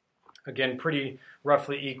 Again, pretty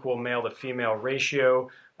roughly equal male to female ratio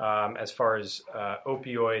as far as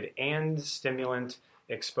opioid and stimulant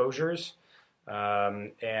exposures.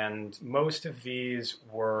 And most of these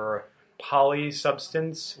were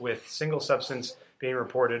polysubstance, with single substance being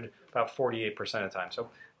reported about 48% of the time. So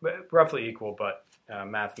roughly equal, but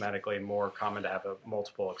mathematically more common to have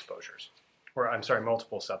multiple exposures.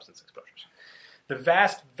 Multiple substance exposures. The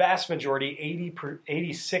vast majority,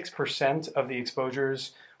 86% of the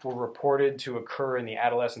exposures were reported to occur in the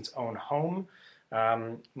adolescent's own home,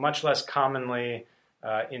 much less commonly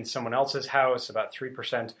in someone else's house, about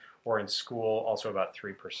 3%, or in school, also about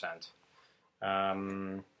 3%.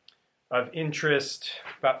 Of interest,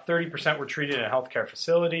 about 30% were treated in a healthcare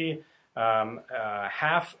facility.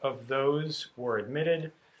 Half of those were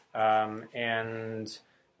admitted, and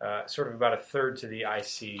sort of about a third to the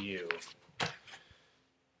ICU.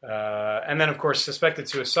 And then, of course, suspected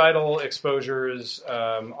suicidal exposures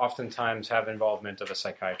oftentimes have involvement of a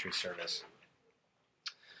psychiatry service.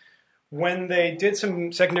 When they did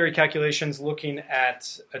some secondary calculations looking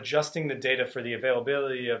at adjusting the data for the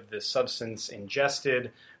availability of the substance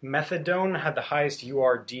ingested, methadone had the highest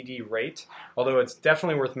URDD rate, although it's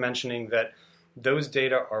definitely worth mentioning that those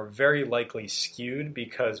data are very likely skewed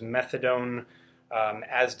because methadone,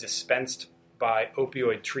 as dispensed by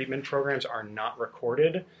opioid treatment programs, are not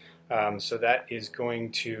recorded. So that is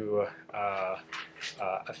going to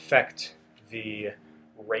affect the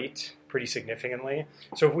rate pretty significantly.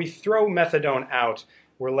 So if we throw methadone out,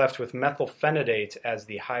 we're left with methylphenidate as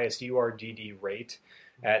the highest URDD rate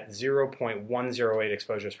at 0.108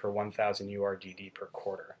 exposures per 1,000 URDD per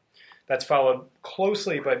quarter. That's followed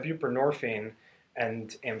closely by buprenorphine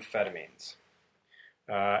and amphetamines.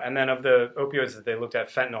 And then of the opioids that they looked at,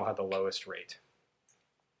 fentanyl had the lowest rate.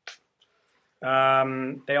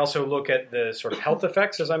 They also look at the sort of health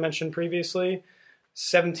effects, as I mentioned previously.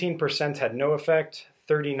 17% had no effect,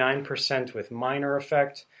 39% with minor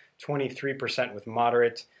effect, 23% with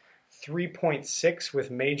moderate, 3.6%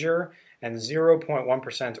 with major, and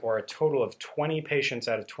 0.1%, or a total of 20 patients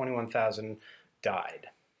out of 21,000 died.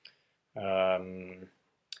 And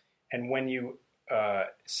when you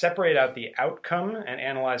separate out the outcome and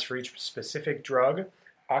analyze for each specific drug,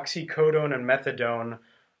 oxycodone and methadone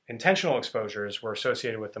intentional exposures were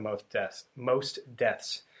associated with the most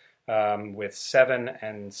deaths, with 7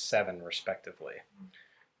 and 7 respectively.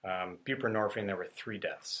 Buprenorphine, there were 3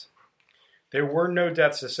 deaths. There were no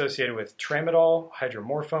deaths associated with tramadol,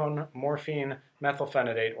 hydromorphone, morphine,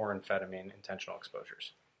 methylphenidate, or amphetamine intentional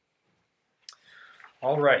exposures.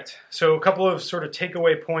 All right, so a couple of sort of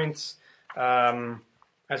takeaway points.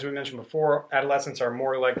 As we mentioned before, adolescents are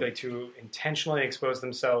more likely to intentionally expose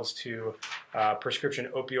themselves to prescription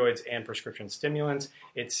opioids and prescription stimulants.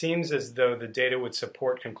 It seems as though the data would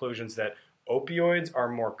support conclusions that opioids are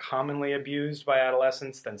more commonly abused by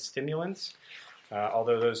adolescents than stimulants,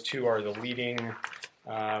 although those two are the leading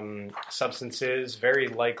substances, very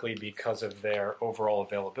likely because of their overall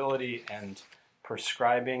availability and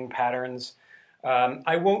prescribing patterns.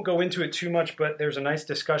 I won't go into it too much, but there's a nice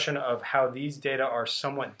discussion of how these data are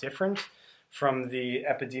somewhat different from the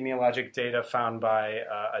epidemiologic data found by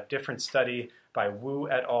a different study by Wu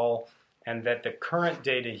et al., and that the current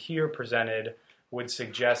data here presented would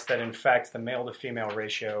suggest that, in fact, the male to female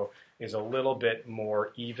ratio is a little bit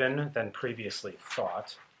more even than previously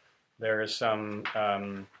thought. There is some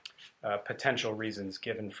potential reasons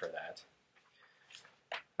given for that.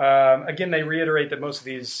 Again, they reiterate that most of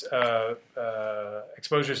these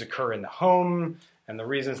exposures occur in the home, and the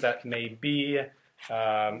reasons that may be,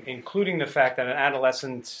 including the fact that an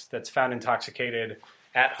adolescent that's found intoxicated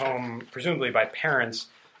at home, presumably by parents,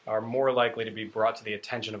 are more likely to be brought to the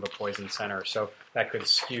attention of a poison center. So that could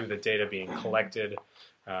skew the data being collected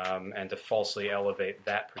and to falsely elevate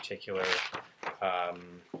that particular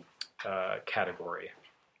category.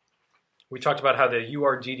 We talked about how the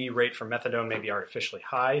URDD rate for methadone may be artificially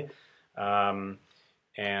high,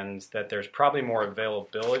 and that there's probably more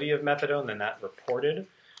availability of methadone than that reported.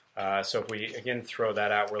 So if we, again, throw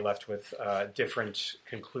that out, we're left with different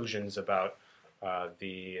conclusions about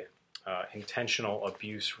the intentional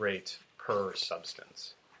abuse rate per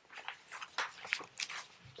substance.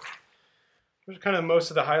 Those are kind of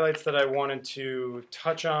most of the highlights that I wanted to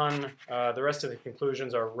touch on. The rest of the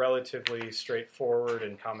conclusions are relatively straightforward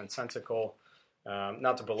and commonsensical.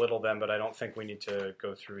 Not to belittle them, but I don't think we need to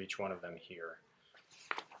go through each one of them here.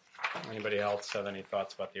 Anybody else have any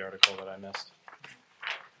thoughts about the article that I missed?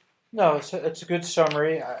 No, it's a good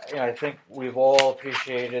summary. I think we've all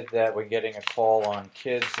appreciated that we're getting a call on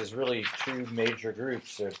kids. There's really two major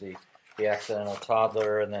groups. There's the accidental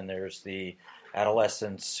toddler, and then there's the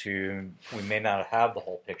adolescents who we may not have the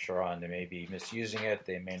whole picture on. They may be misusing it.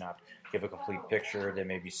 They may not give a complete picture. They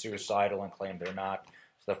may be suicidal and claim they're not.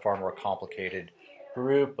 It's a far more complicated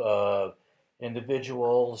group of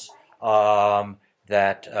individuals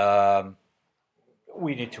that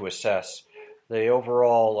we need to assess. The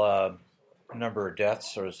overall number of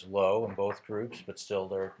deaths is low in both groups, but still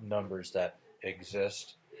there are numbers that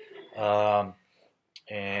exist. And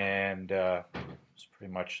it's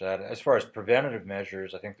pretty much that. As far as preventative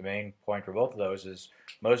measures, I think the main point for both of those is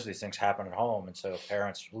most of these things happen at home, and so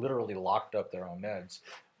parents literally locked up their own meds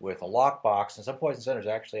with a lockbox. And some poison centers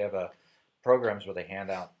actually have programs where they hand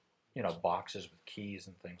out, boxes with keys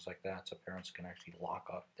and things like that, so parents can actually lock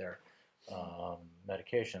up their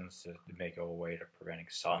medications. It may go away to preventing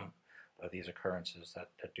some of these occurrences that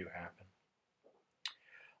do happen.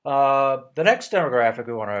 The next demographic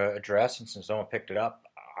we want to address, and since no one picked it up,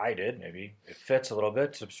 I did, maybe it fits a little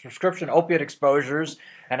bit, is prescription opiate exposures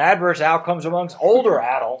and adverse outcomes amongst older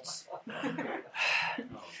adults.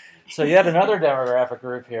 So yet another demographic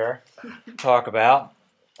group here to talk about.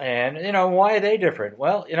 And, why are they different?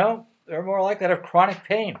 Well, they're more likely to have chronic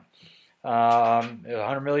pain.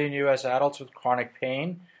 100 million U.S. adults with chronic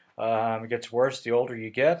pain. It gets worse the older you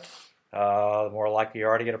get. The more likely you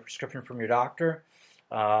are to get a prescription from your doctor.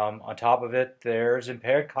 On top of it, there's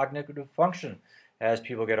impaired cognitive function. As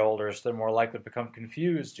people get older, so they're more likely to become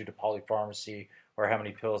confused due to polypharmacy or how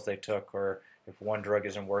many pills they took, or if one drug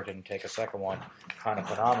isn't working, and take a second one kind of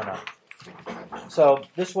phenomena. So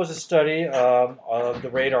this was a study of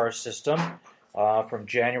the RADAR system from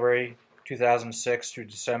January 2006 through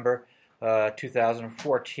December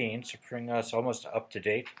 2014, so bring us almost up to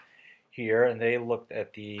date here. And they looked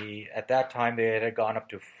at that time they had gone up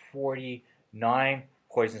to 49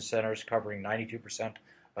 poison centers covering 92%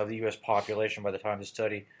 of the U.S. population by the time the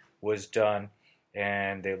study was done,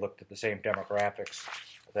 and they looked at the same demographics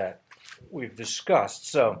that we've discussed.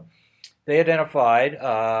 So they identified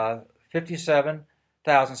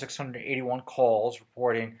 57,681 calls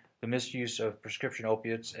reporting the misuse of prescription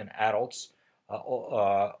opiates in adults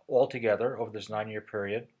altogether over this 9-year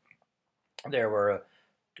period. There were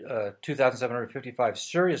 2,755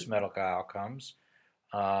 serious medical outcomes,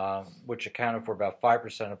 which accounted for about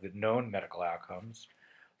 5% of the known medical outcomes.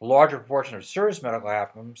 The larger proportion of serious medical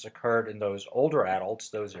outcomes occurred in those older adults,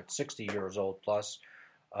 those at 60 years old plus,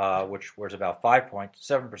 which was about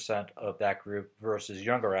 5.7% of that group, versus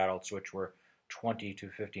younger adults, which were 20 to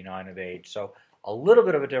 59 of age. So a little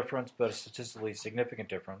bit of a difference, but a statistically significant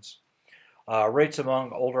difference. Rates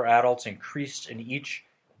among older adults increased in each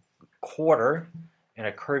quarter in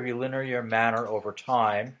a curvilinear manner over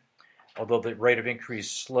time, although the rate of increase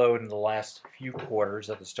slowed in the last few quarters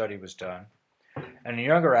that the study was done. And in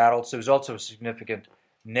younger adults, there was also a significant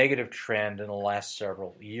negative trend in the last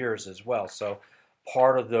several years as well. So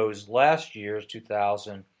part of those last years,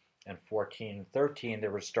 2014 and 13,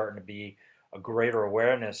 there was starting to be a greater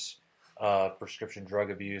awareness of prescription drug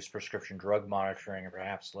abuse, prescription drug monitoring, and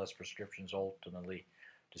perhaps less prescriptions ultimately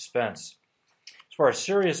dispensed. As far as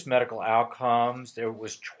serious medical outcomes, there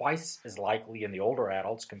was twice as likely in the older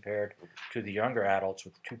adults compared to the younger adults,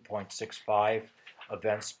 with 2.65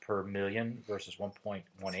 events per million versus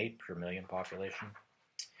 1.18 per million population.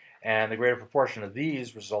 And the greater proportion of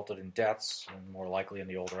these resulted in deaths, and more likely in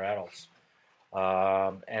the older adults.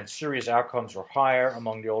 And serious outcomes were higher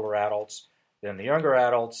among the older adults than the younger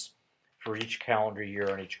adults for each calendar year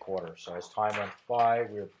and each quarter. So as time went by,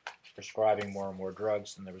 we were prescribing more and more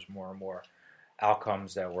drugs, and there was more and more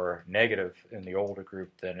outcomes that were negative in the older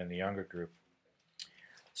group than in the younger group.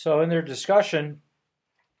 So in their discussion,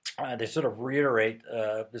 they sort of reiterate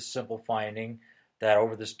this simple finding that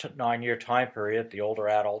over this 9-year time period, the older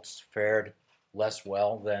adults fared less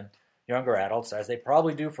well than younger adults, as they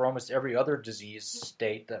probably do for almost every other disease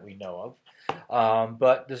state that we know of.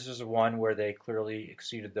 But this is one where they clearly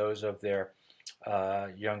exceeded those of their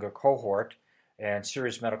younger cohort, and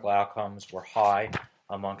serious medical outcomes were high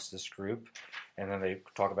amongst this group. And then they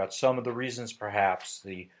talk about some of the reasons, perhaps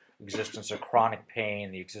the existence of chronic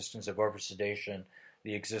pain, the existence of oversedation,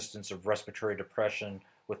 the existence of respiratory depression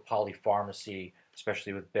with polypharmacy,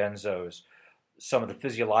 especially with benzos. Some of the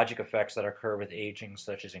physiologic effects that occur with aging,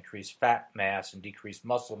 such as increased fat mass and decreased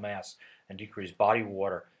muscle mass and decreased body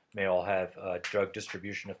water, may all have drug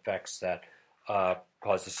distribution effects that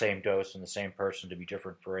cause the same dose in the same person to be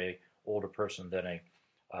different for a older person than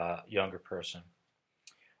a younger person.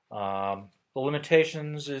 The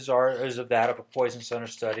limitations is of that of a poison center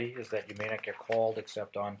study is that you may not get called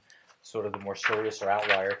except on sort of the more serious or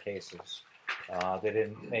outlier cases. They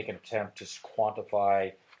didn't make an attempt to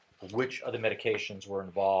quantify which of the medications were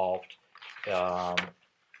involved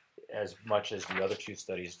as much as the other two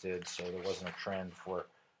studies did, so there wasn't a trend for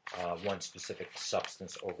one specific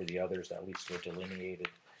substance over the others, at least were delineated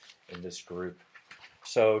in this group.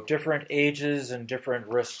 So different ages and different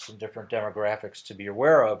risks and different demographics to be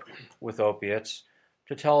aware of with opiates.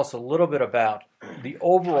 To tell us a little bit about the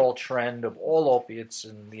overall trend of all opiates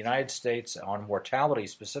in the United States on mortality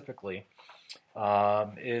specifically,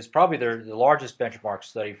 is probably the largest benchmark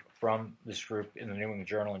study from this group in the New England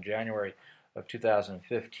Journal in January of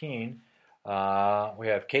 2015. We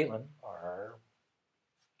have Caitlin, our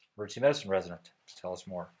emergency medicine resident, to tell us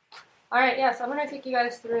more. All right, yes, I'm going to take you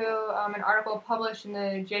guys through an article published in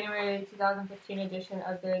the January 2015 edition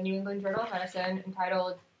of the New England Journal of Medicine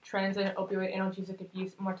entitled Trends in Opioid Analgesic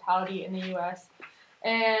Abuse and Mortality in the U.S.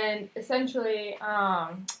 And essentially,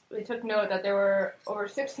 they took note that there were over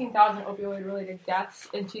 16,000 opioid-related deaths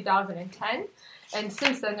in 2010. And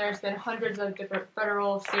since then, there's been hundreds of different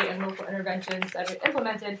federal, state, and local interventions that have been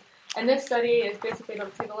implemented. And this study is basically to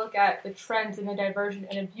take a look at the trends in the diversion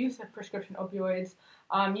and abuse of prescription opioids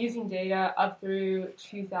using data up through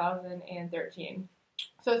 2013.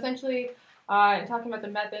 So essentially, in talking about the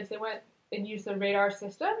methods, they went and used the radar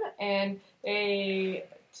system, and they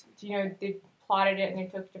plotted it, and they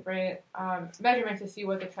took different measurements to see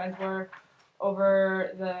what the trends were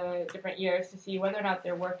over the different years to see whether or not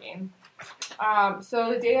they're working.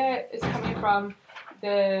 So the data is coming from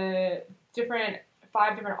the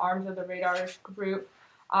 5 different arms of the radars group,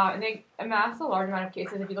 and they amassed a large amount of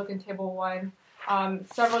cases. If you look in Table 1,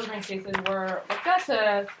 several different cases were looked at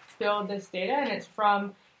to build this data, and it's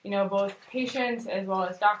from both patients as well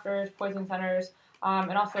as doctors, poison centers,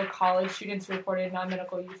 and also college students who reported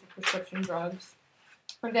non-medical use of prescription drugs.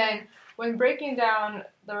 And then when breaking down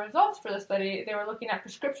the results for the study, they were looking at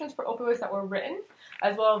prescriptions for opioids that were written,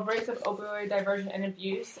 as well as rates of opioid diversion and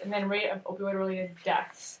abuse, and then rate of opioid-related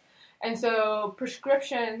deaths. And so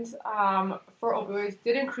prescriptions for opioids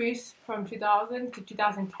did increase from 2000 to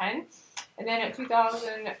 2010. And then in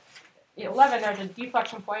 2011, there was a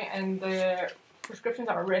deflection point, and the prescriptions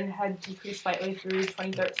that were written had decreased slightly through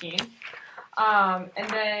 2013. And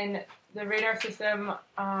then the radar system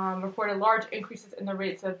reported large increases in the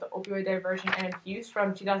rates of the opioid diversion and abuse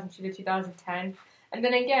from 2002 to 2010. And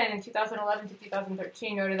then again, in 2011 to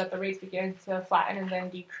 2013, noted that the rates began to flatten and then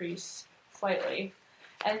decrease slightly.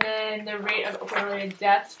 And then the rate of opioid-related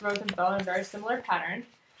deaths rose and fell in a very similar pattern.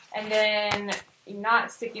 And then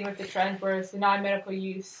not sticking with the trend was the non-medical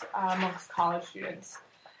use amongst college students.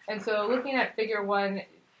 And so looking at Figure 1,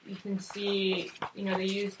 you can see, they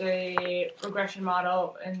used a regression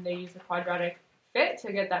model and they used a quadratic fit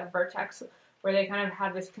to get that vertex where they kind of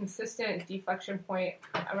had this consistent deflection point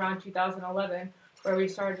around 2011 where we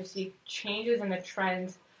started to see changes in the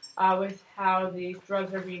trends with how these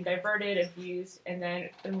drugs are being diverted, abused, and then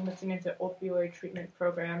listening into opioid treatment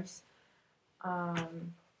programs.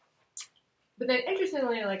 But then,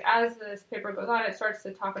 interestingly, as this paper goes on, it starts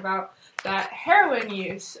to talk about that heroin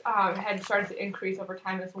use had started to increase over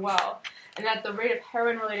time as well, and that the rate of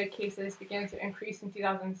heroin-related cases began to increase in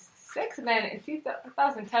 2006, and then in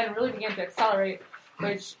 2010 really began to accelerate,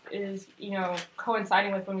 which is,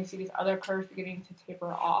 coinciding with when we see these other curves beginning to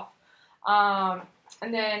taper off.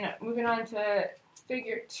 And then moving on to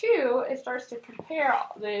Figure 2, it starts to compare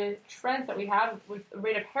the trends that we have with the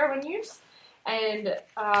rate of heroin use and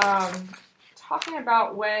talking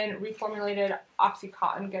about when reformulated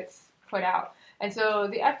OxyContin gets put out. And so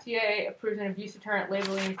the FDA approves an abuse deterrent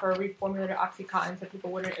labeling for reformulated OxyContin so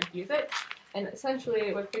people wouldn't abuse it. And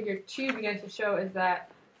essentially what Figure 2 begins to show is that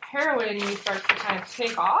heroin use starts to kind of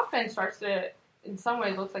take off and starts to, in some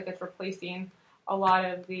ways, looks like it's replacing a lot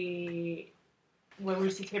of the when we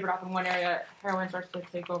see tapered off in one area, heroin starts to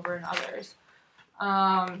take over in others.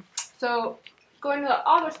 So going to the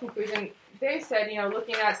author's conclusion, they said,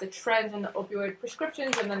 looking at the trends in the opioid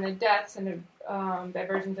prescriptions and then the deaths and the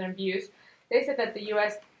diversions and abuse, they said that the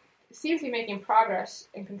U.S. seems to be making progress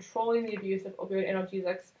in controlling the abuse of opioid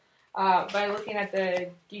analgesics by looking at the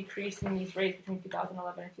decrease in these rates between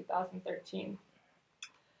 2011 and 2013.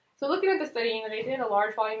 So looking at the study, they did a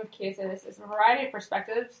large volume of cases. It's a variety of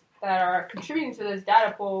perspectives that are contributing to this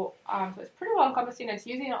data pool. So it's pretty well encompassing. It's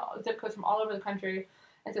using zip codes from all over the country.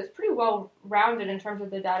 And so it's pretty well rounded in terms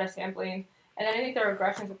of the data sampling. And then I think the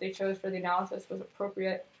regressions that they chose for the analysis was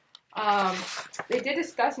appropriate. They did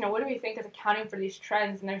discuss, what do we think is accounting for these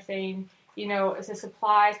trends? And they're saying, is the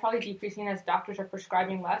supply is probably decreasing as doctors are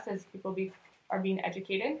prescribing less, as people are being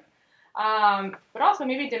educated. But also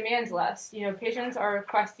maybe demand's less. Patients are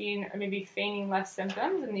requesting or maybe feigning less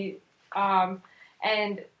symptoms, and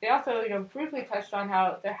they also, briefly touched on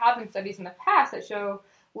how there have been studies in the past that show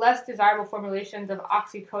less desirable formulations of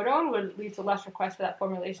oxycodone would lead to less requests for that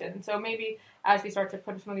formulation. So maybe as we start to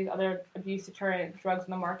put some of these other abuse deterrent drugs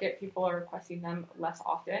in the market, people are requesting them less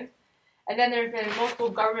often. And then there have been multiple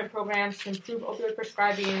government programs to improve opioid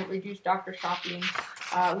prescribing, reduce doctor shopping,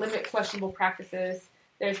 limit questionable practices.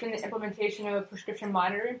 There's been the implementation of prescription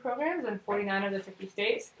monitoring programs in 49 of the 50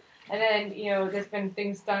 states. And then, there's been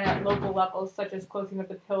things done at local levels, such as closing of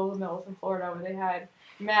the pill mills in Florida, where they had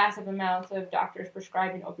massive amounts of doctors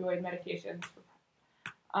prescribing opioid medications.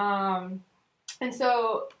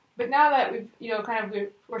 But now that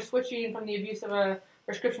we're switching from the abuse of a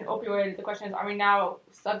prescription opioid, the question is, are we now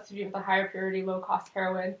substituting with a higher purity, low-cost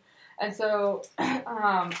heroin? And so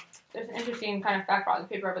there's an interesting kind of fact brought in the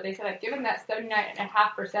paper, but they said that given that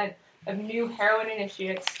 79.5% of new heroin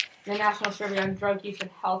initiates, the National Survey on Drug Use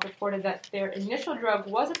and Health reported that their initial drug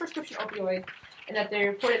was a prescription opioid, and that they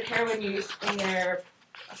reported heroin use in their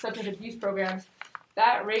substance abuse programs,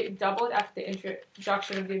 that rate doubled after the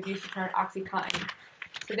introduction of the abuse deterrent OxyContin.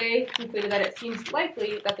 So they concluded that it seems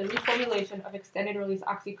likely that the reformulation of extended-release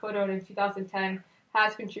oxycodone in 2010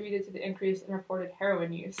 has contributed to the increase in reported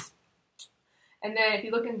heroin use. And then if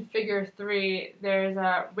you look in Figure 3, there's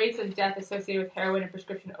rates of death associated with heroin and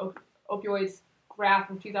prescription opioids graph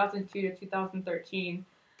from 2002 to 2013.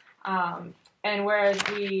 And whereas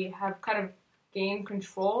we have kind of gained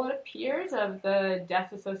control, it appears, of the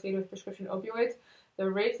deaths associated with prescription opioids, the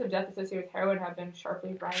rates of death associated with heroin have been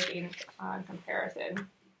sharply rising in comparison.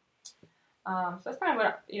 So that's kind of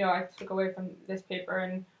what I took away from this paper.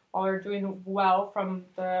 And while we're doing well from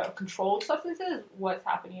the controlled substances, what's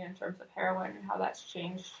happening in terms of heroin and how that's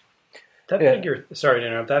changed. Sorry to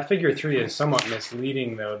interrupt. That Figure 3 is somewhat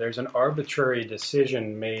misleading, though. There's an arbitrary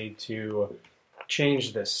decision made to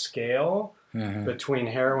change the scale between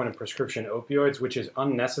heroin and prescription opioids, which is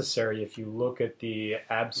unnecessary if you look at the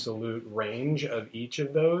absolute range of each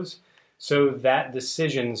of those. So that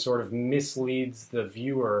decision sort of misleads the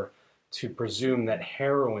viewer to presume that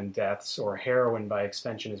heroin deaths, or heroin by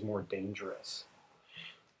extension, is more dangerous.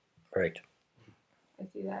 Right. I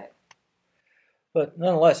see that. But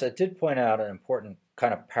nonetheless, it did point out an important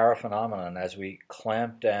kind of paraphenomenon as we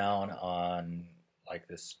clamp down on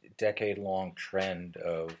this decade-long trend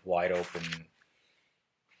of wide-open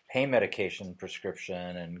pain medication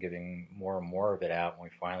prescription and giving more and more of it out. And we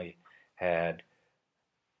finally had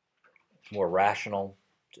more rational,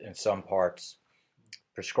 in some parts,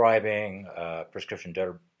 prescribing, prescription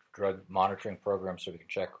drug monitoring programs so we can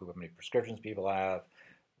check how many prescriptions people have,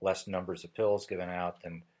 less numbers of pills given out.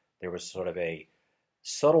 And there was sort of a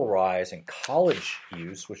subtle rise in college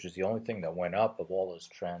use, which is the only thing that went up of all those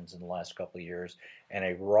trends in the last couple of years, and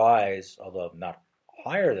a rise, although not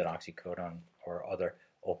higher than oxycodone or other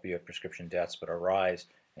opioid prescription deaths, but a rise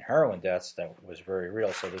in heroin deaths that was very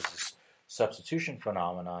real. So there's this substitution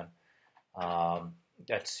phenomenon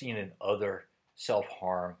that's seen in other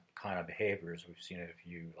self-harm kind of behaviors. We've seen it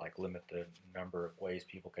if you limit the number of ways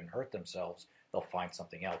people can hurt themselves, they'll find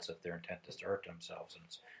something else if their intent is to hurt themselves, and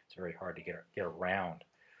it's very hard to get around.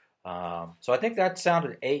 So I think that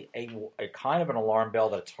sounded a kind of an alarm bell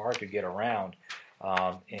that it's hard to get around.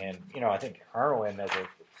 And I think heroin as a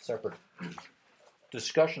separate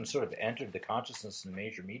discussion sort of entered the consciousness in the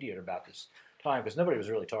major media at about this time, because nobody was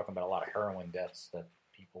really talking about a lot of heroin deaths that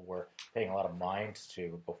people were paying a lot of mind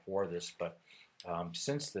to before this. But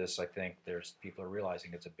since this, I think people are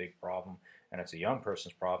realizing it's a big problem, and it's a young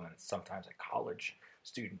person's problem, and it's sometimes a college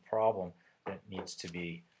student problem that needs to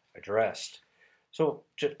be addressed. So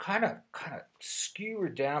to kind of skewer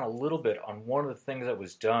down a little bit on one of the things that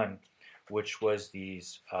was done, which was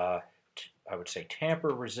these, I would say,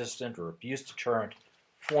 tamper-resistant or abuse-deterrent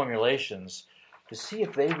formulations, to see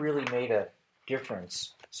if they really made a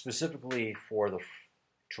difference specifically for the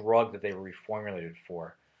drug that they were reformulated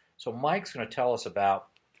for. So Mike's going to tell us about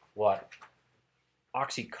what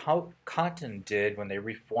OxyContin did when they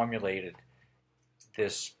reformulated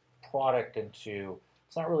this product into,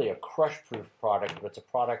 it's not really a crush-proof product, but it's a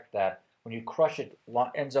product that when you crush it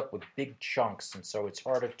ends up with big chunks, and so it's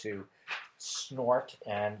harder to snort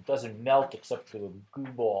and doesn't melt except to a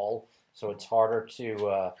goo ball, so it's harder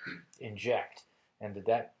to inject. And did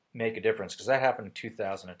that make a difference? Because that happened in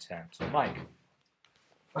 2010. So Mike.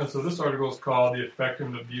 So this article is called "The Effect of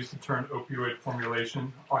an Abuse-Deterrent Opioid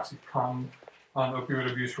Formulation, OxyContin, on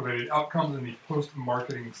Opioid Abuse-Related Outcomes in the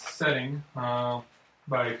Post-Marketing Setting,"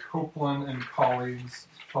 by Copeland and colleagues,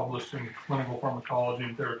 published in Clinical Pharmacology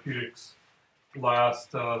and Therapeutics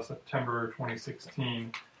last September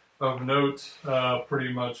 2016. Of note,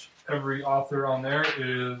 pretty much every author on there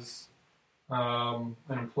is an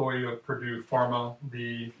employee of Purdue Pharma,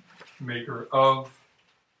 the maker of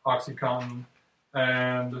OxyContin.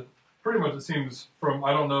 And pretty much it seems from,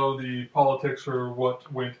 I don't know the politics or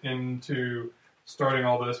what went into starting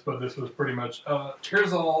all this, but this was pretty much,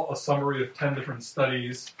 here's a summary of 10 different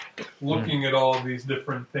studies looking at all of these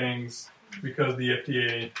different things because the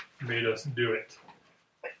FDA made us do it.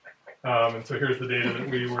 And so here's the data that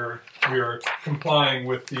we are complying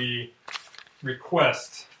with the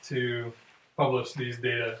request to publish these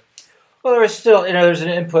data. Well, there is still, there's an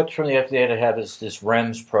input from the FDA to have this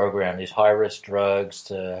REMS program, these high-risk drugs,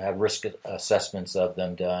 to have risk assessments of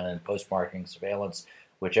them done and post-marketing surveillance,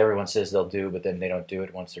 which everyone says they'll do, but then they don't do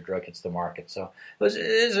it once their drug hits the market. So it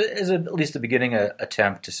is at least the beginning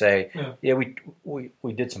attempt to say,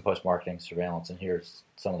 we did some post-marketing surveillance, and here's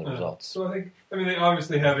some of the results. So I mean, they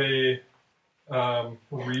obviously have a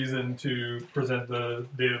reason to present the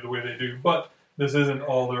data the way they do, but this isn't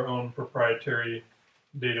all their own proprietary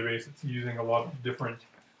database. It's using a lot of different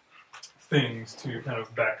things to kind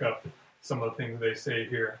of back up some of the things they say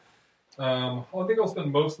here. I think I'll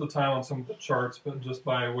spend most of the time on some of the charts, but just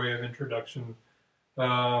by way of introduction,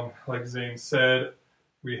 like Zane said,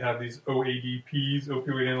 we have these OADPs,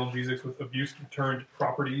 opioid analgesics with abuse-deterrent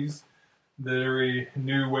properties. They're a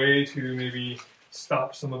new way to maybe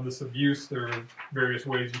stop some of this abuse. There are various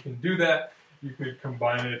ways you can do that. You could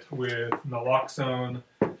combine it with naloxone.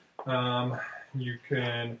 You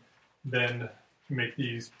can then make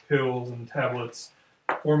these pills and tablets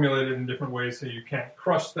formulated in different ways so you can't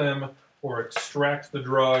crush them or extract the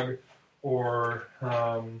drug or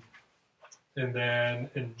and then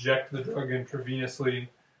inject the drug intravenously.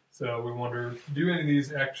 So we wonder, do any of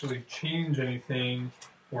these actually change anything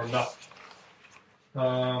or not?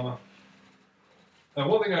 And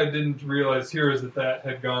one thing I didn't realize here is that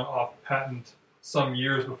had gone off patent some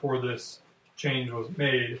years before this change was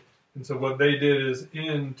made. And so what they did is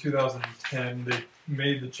in 2010, they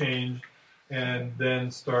made the change and then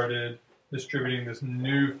started distributing this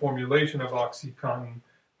new formulation of OxyContin,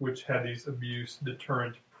 which had these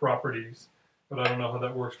abuse-deterrent properties. But I don't know how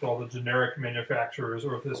that works for all the generic manufacturers,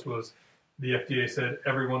 or if this was the FDA said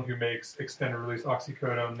everyone who makes extended-release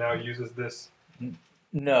oxycodone now uses this.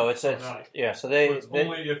 No, it's So it's they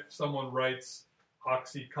only if someone writes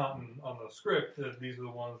OxyContin on the script that these are the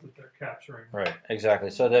ones that they're capturing. Right,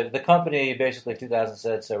 exactly. So the company basically 2000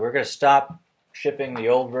 said, so we're going to stop shipping the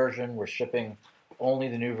old version. We're shipping only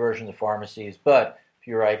the new version to pharmacies. But if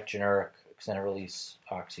you write generic extended release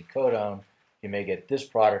oxycodone, you may get this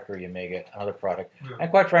product or you may get another product. Yeah.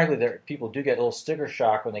 And quite frankly, people do get a little sticker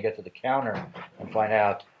shock when they get to the counter and find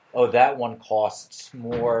out, oh, that one costs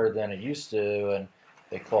more than it used to, and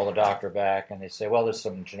they call the doctor back and they say, well, there's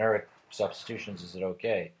some generic substitutions. Is it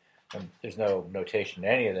okay? And there's no notation in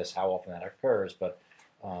any of this how often that occurs, but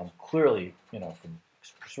clearly, from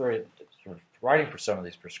sort of writing for some of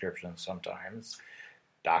these prescriptions, sometimes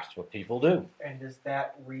that's what people do. And does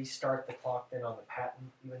that restart the clock then on the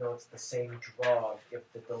patent, even though it's the same drug? If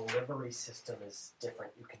the delivery system is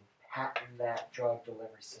different, you can patent that drug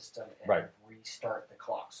delivery system and restart the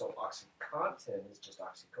clock. So OxyContin is just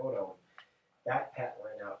oxycodone. That patent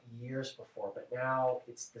ran out years before, but now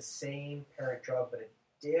it's the same parent drug, but a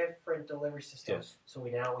different delivery system. Yes. So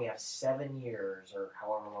we have 7 years, or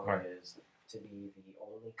however long it is, to be the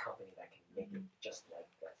only company that can make it just like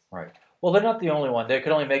this. Right. Well, they're not the only one. They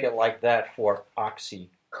could only make it like that for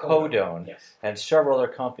oxycodone. Yes. And several other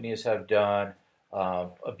companies have done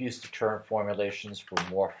abuse-deterrent formulations for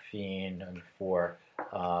morphine and for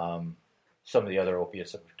some of the other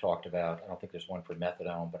opiates that we've talked about. I don't think there's one for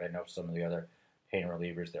methadone, but I know some of the other pain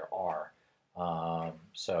relievers there are.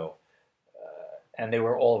 And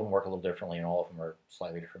all of them work a little differently, and all of them are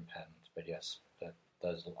slightly different patents. But yes, that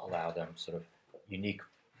does allow them sort of unique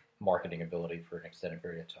marketing ability for an extended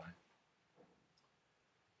period of time.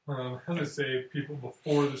 as I say, people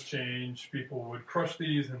before this change, people would crush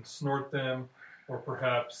these and snort them, or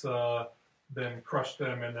perhaps then crush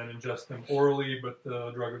them and then ingest them orally, but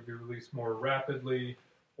the drug would be released more rapidly,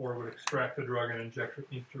 or would extract the drug and inject it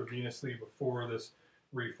intravenously before this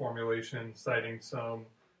reformulation, citing some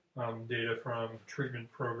data from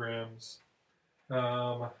treatment programs.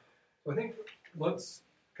 So I think let's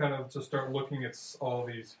kind of just start looking at all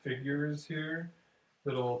these figures here.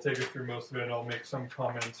 That'll take us through most of it, and I'll make some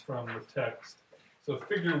comments from the text. So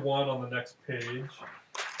figure 1 on the next page,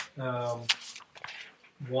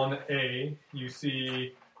 1A, you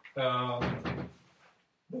see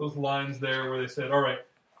those lines there where they said, all right,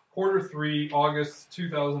 quarter 3, August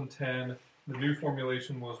 2010, the new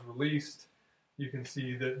formulation was released. You can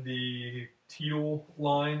see that the teal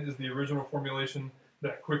line is the original formulation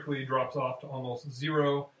that quickly drops off to almost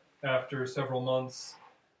 0 after several months.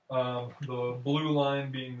 The blue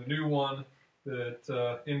line being the new one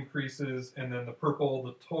that increases, and then the purple,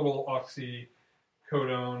 the total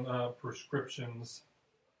oxycodone prescriptions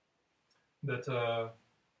that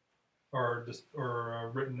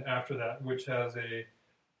are written after that, which has a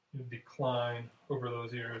decline over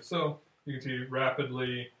those years. So you can see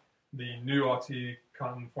rapidly the new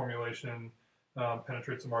OxyContin formulation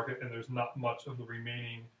penetrates the market, and there's not much of the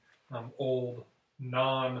remaining old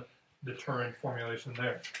non-deterrent formulation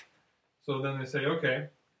there. So then they say, okay,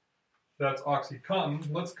 that's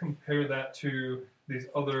OxyContin. Let's compare that to these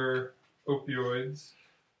other opioids.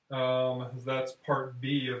 That's part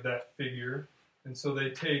B of that figure. And so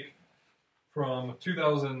they take from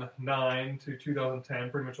 2009 to 2010,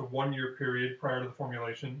 pretty much a 1-year period prior to the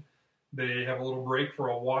formulation. They have a little break for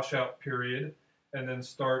a washout period, and then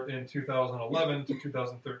start in 2011 to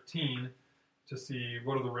 2013 to see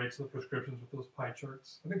what are the rates of the prescriptions with those pie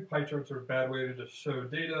charts. I think pie charts are a bad way to just show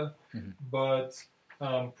data, but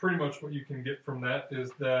pretty much what you can get from that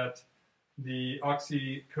is that the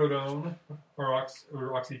oxycodone or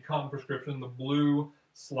OxyContin prescription, the blue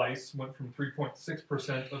slice, went from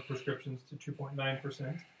 3.6% of prescriptions to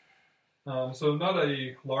 2.9%. So not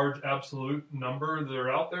a large absolute number that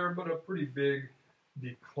are out there, but a pretty big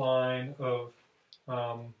decline of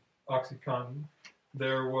OxyContin.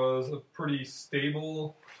 There was a pretty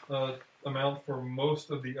stable amount for most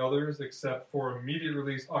of the others, except for immediate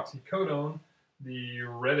release oxycodone. The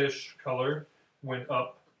reddish color went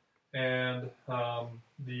up, and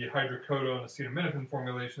the hydrocodone acetaminophen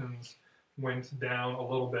formulations went down a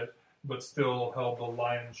little bit, but still held the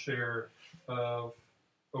lion's share of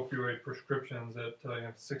opioid prescriptions at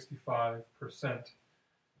 65%.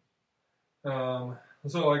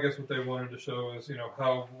 So I guess what they wanted to show is,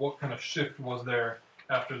 what kind of shift was there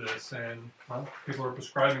after this, and people are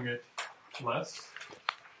prescribing it less.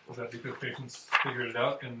 Was that because patients figured it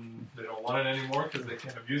out and they don't want it anymore because they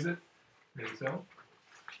can't abuse it? Maybe so.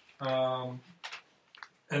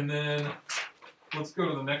 And then let's go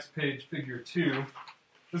to the next page, figure 2.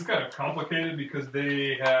 This is kind of complicated because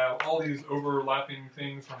they have all these overlapping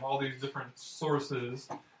things from all these different sources.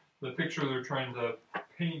 The picture they're trying to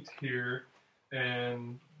paint here,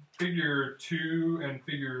 and figure 2 and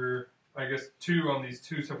figure, 2 on these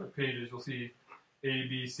 2 separate pages, you'll see A,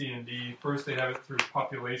 B, C, and D. First they have it through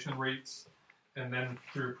population rates, and then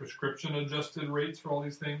through prescription adjusted rates for all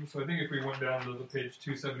these things. So I think if we went down to the page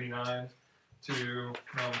 279 to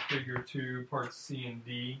figure 2, parts C and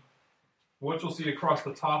D, what you'll see across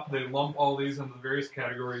the top, they lump all these into the various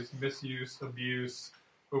categories: misuse, abuse,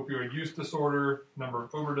 opioid use disorder, number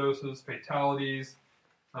of overdoses, fatalities,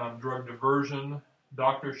 drug diversion,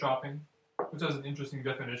 doctor shopping, which has an interesting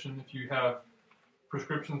definition. If you have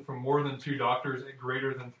prescriptions from more than 2 doctors at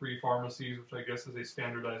greater than 3 pharmacies, which I guess is a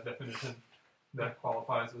standardized definition, that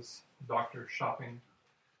qualifies as doctor shopping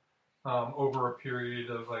over a period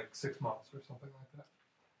of 6 months or something like that.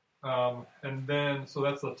 And then, so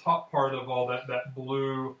that's the top part of all that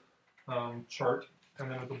blue chart. And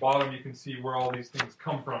then at the bottom, you can see where all these things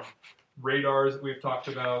come from. Radars that we've talked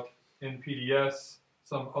about, NPDS,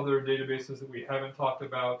 some other databases that we haven't talked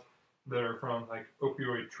about that are from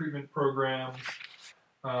opioid treatment programs,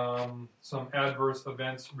 some adverse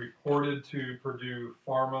events reported to Purdue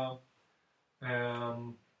Pharma,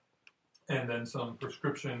 and then some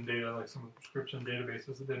prescription data, like some of the prescription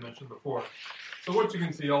databases that they mentioned before. So what you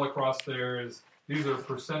can see all across there is these are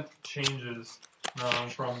percent changes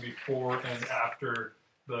from before and after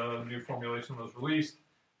the new formulation was released,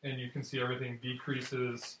 and you can see everything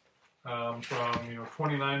decreases from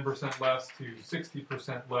 29% less to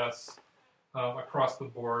 60% less across the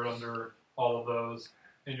board under all of those.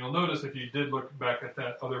 And you'll notice if you did look back at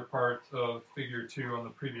that other part of figure 2 on the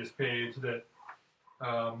previous page that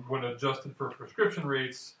when adjusted for prescription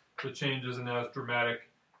rates, the change isn't as dramatic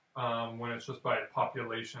when it's just by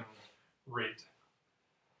population rate.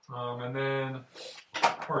 And then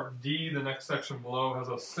Part D, the next section below, has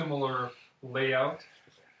a similar layout.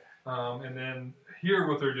 And then here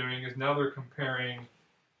what they're doing is now they're comparing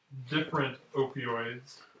different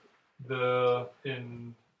opioids.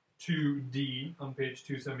 In 2D on page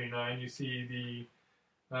 279, you see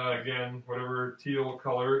again, whatever teal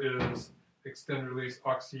color is extended-release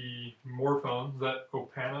oxymorphone. Is that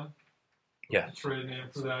Opana? Yes. Trade name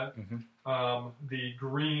for that. Mm-hmm. The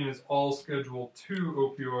green is all Schedule II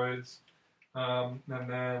opioids. And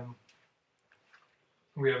then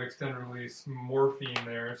we have extended-release morphine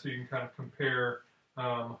there, so you can kind of compare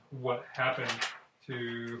what happened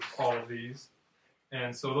to all of these.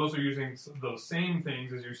 And so those are using those same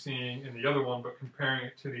things as you're seeing in the other one, but comparing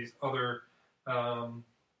it to these other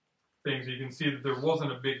things. You can see that there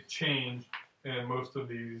wasn't a big change in most of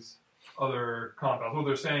these other compounds. What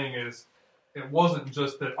they're saying is it wasn't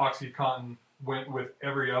just that OxyContin went with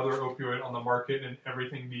every other opioid on the market and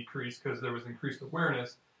everything decreased because there was increased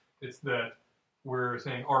awareness. It's that we're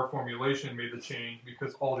saying our formulation made the change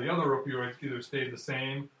because all the other opioids either stayed the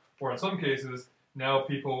same, or in some cases, now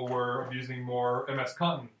people were abusing more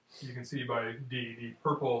MS-Contin. You can see by D, the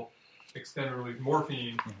purple extended-release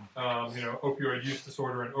morphine, opioid use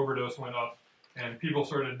disorder and overdose went up, and people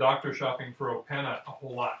started doctor shopping for Opana a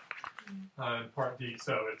whole lot in Part D.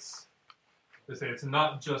 So they say it's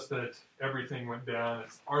not just that everything went down,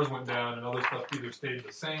 it's ours went down and other stuff either stayed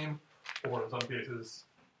the same, or in some cases,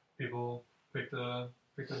 people picked a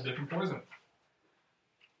different poison.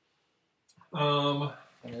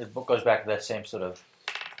 And it goes back to that same sort of,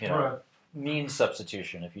 Right. means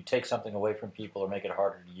substitution. If you take something away from people or make it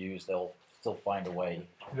harder to use, they'll still find a way.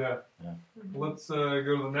 Yeah. Yeah. Let's go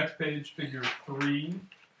to the next page, figure 3.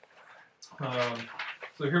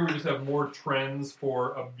 So here we just have more trends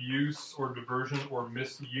for abuse or diversion or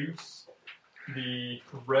misuse. The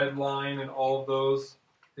red line in all of those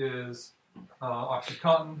is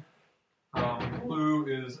OxyContin. Blue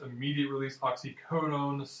is immediate release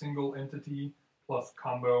oxycodone, single entity, plus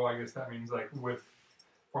combo. I guess that means like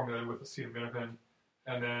formulated with acetaminophen.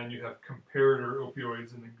 And then you have comparator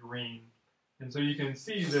opioids in the green. And so you can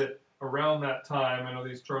see that around that time, I know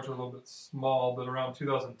these charts are a little bit small, but around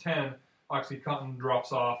 2010, OxyContin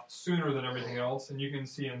drops off sooner than everything else. And you can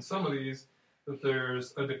see in some of these that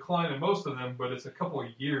there's a decline in most of them, but it's a couple of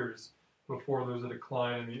years before there's a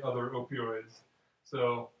decline in the other opioids.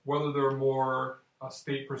 So whether there are more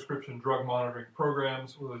state prescription drug monitoring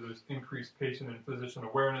programs, whether there's increased patient and physician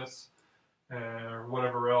awareness, or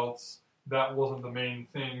whatever else, that wasn't the main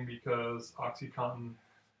thing because OxyContin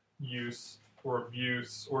use or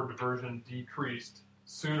abuse or diversion decreased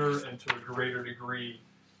sooner and to a greater degree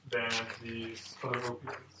than these other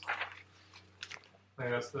opioids. I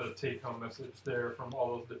think that's the take-home message there from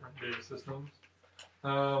all those different data systems.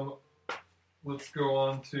 Let's go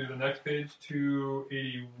on to the next page,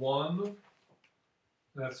 281.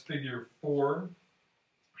 That's figure 4.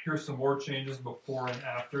 Here's some more changes before and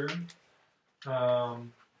after.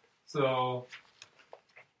 So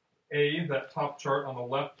A, that top chart on the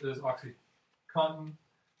left is OxyContin.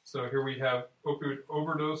 So here we have opioid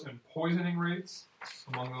overdose and poisoning rates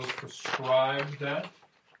among those prescribed that.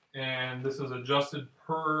 And this is adjusted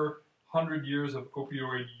per 100 years of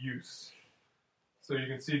opioid use. So you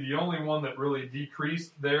can see the only one that really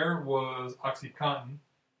decreased there was OxyContin,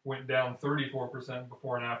 went down 34%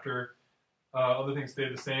 before and after. Other things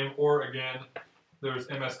stayed the same. Or again, there's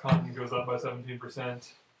MS-Contin goes up by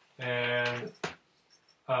 17%, and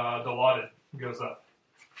Dilaudid goes up.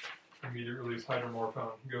 Immediate release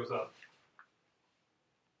hydromorphone goes up.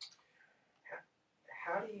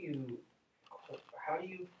 How do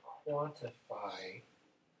you quantify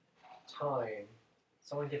time?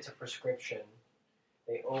 Someone gets a prescription,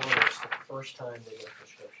 they overdose the first time they get a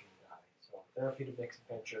prescription, die. So therapeutic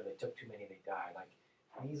venture, they took too many, they died. Like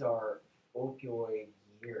these are opioid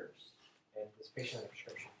years, and this patient had a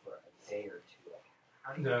prescription for a day or two. Like,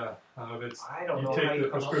 how do you? I don't know. You how take you the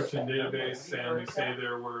come up with prescription that number. database and you say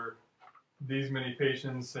there were these many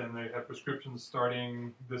patients and they had prescriptions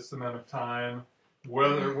starting this amount of time,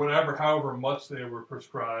 however much they were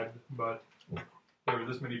prescribed, but there were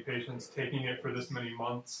this many patients taking it for this many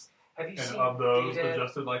months. Have you And seen of those data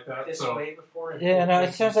adjusted like that. this So way before? Yeah, no,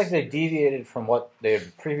 it sounds like they deviated from what they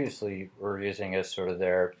had previously were using as sort of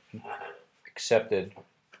their accepted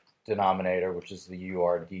denominator, which is the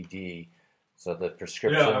URDD. So the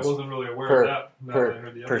prescriptions. yeah, I wasn't really aware of that. Now that I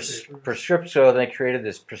heard the other papers. Prescription. So they created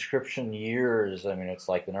this prescription years. I mean, it's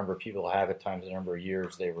like the number of people who have it times the number of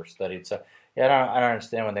years they were studied. So yeah, I don't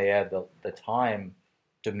understand when they add the time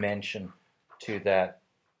dimension to that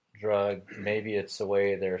drug. Maybe it's the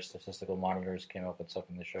way their statistical monitors came up with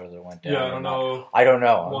something that shows it went down. Yeah, I don't know. I don't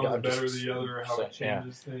know. One is I'm better just than the other, how it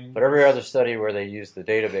changes things. But every other study where they use the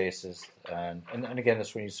databases, and again,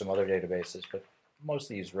 this one used some other databases, but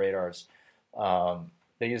mostly use radars.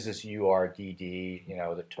 They use this URDD,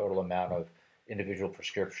 the total amount of individual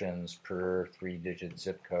prescriptions per 3-digit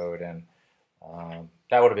zip code, and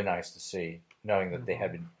that would have been nice to see, knowing that they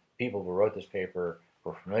had been, people who wrote this paper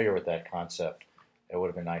were familiar with that concept. It would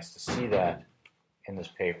have been nice to see that in this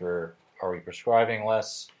paper. Are we prescribing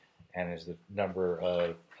less, and is the number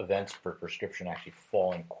of events per prescription actually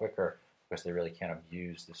falling quicker because they really can't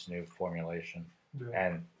abuse this new formulation? Yeah.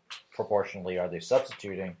 And proportionally, are they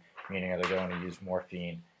substituting, meaning are they going to use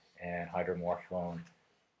morphine and hydromorphone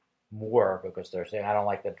more because they're saying, I don't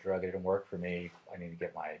like that drug, it didn't work for me, I need to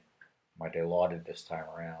get my Dilaudid this time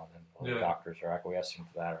around, and the doctors are acquiescing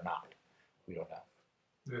to that or not. We don't know.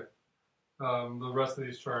 Yeah. The rest of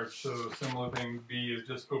these charts show similar things. B is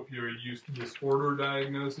just opioid use disorder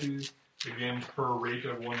diagnoses. Again, per rate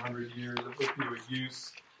of 100 years of opioid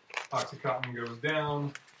use, OxyContin goes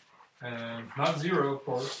down. And not zero, of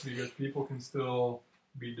course, because people can still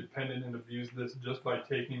be dependent and abuse this just by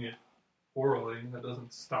taking it orally. That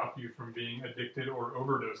doesn't stop you from being addicted or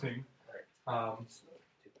overdosing.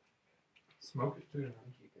 Smoke it too.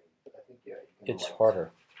 I think you can It's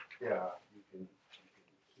harder. Yeah, you can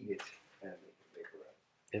heat it and make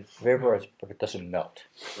it vaporize. It vaporizes, but it doesn't melt.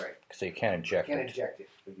 Right. So you can't inject You can't it. inject it,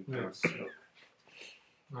 but you can smoke.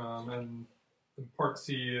 And part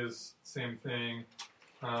C is same thing.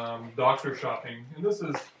 Doctor shopping, and this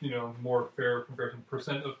is more fair comparison.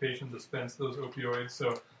 Percent of patients dispense those opioids.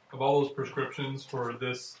 So of all those prescriptions for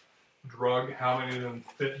this drug, how many of them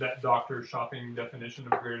fit that doctor shopping definition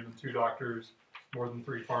of greater than 2 doctors, more than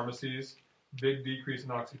 3 pharmacies? Big decrease in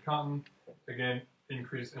OxyContin. Again,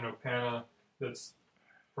 increase in Opana that's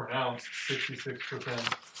pronounced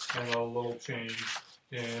 66%, and a little change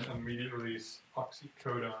in immediate release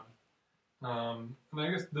oxycodone. And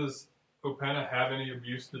I guess, does Opana have any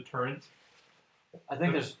abuse deterrent? I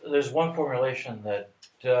think there's one formulation that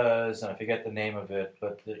does, and I forget the name of it,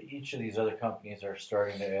 but each of these other companies are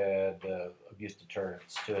starting to add abuse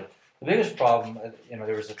deterrents to it. The biggest problem,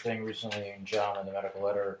 there was a thing recently in JAMA in the medical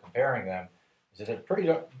letter comparing them, is that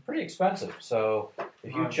they're pretty expensive. So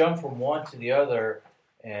if you jump from one to the other,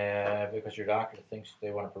 because your doctor thinks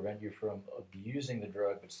they want to prevent you from abusing the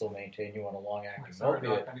drug but still maintain you on a long-acting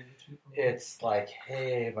opiate, it's like,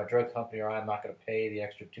 hey, my drug company or I'm not going to pay the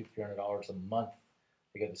extra $200-300 a month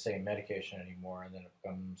to get the same medication anymore, and then it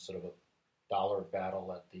becomes sort of a dollar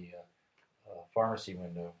battle at the pharmacy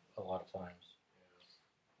window a lot of times.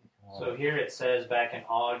 So here it says back in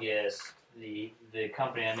August, the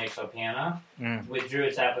company that makes Opana withdrew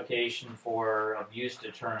its application for abuse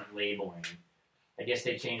deterrent labeling. I guess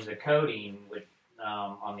they changed the coding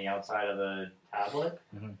on the outside of the tablet,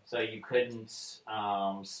 so you couldn't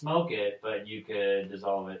smoke it, but you could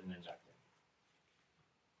dissolve it and inject it.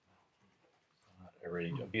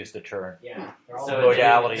 Every abuse deterrent. Yeah. So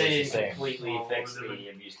modality they is the same. completely fix the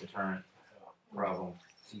abuse deterrent problem.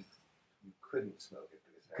 So you couldn't smoke it.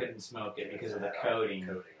 Couldn't smoke it because of the coding.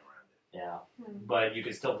 Around it. Yeah. But you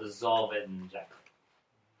could still dissolve it and inject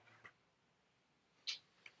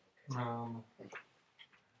it. All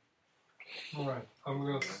right, I'm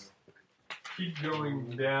going to keep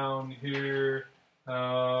going down here.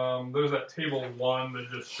 There's that table 1 that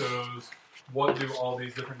just shows what do all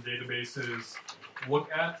these different databases look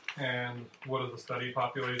at and what is the study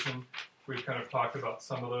population. We've kind of talked about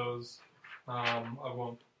some of those. I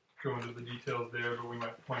won't go into the details there, but we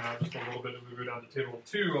might point out just a little bit if we go down to table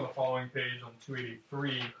 2 on the following page on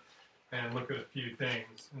 283 and look at a few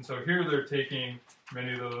things. And so here they're taking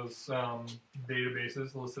many of those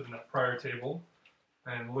databases listed in that prior table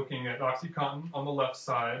and looking at OxyContin on the left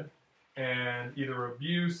side and either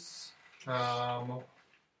abuse,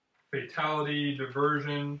 fatality,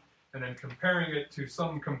 diversion, and then comparing it to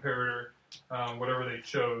some comparator, whatever they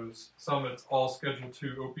chose. Some it's all Schedule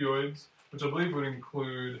II opioids, which I believe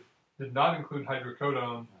did not include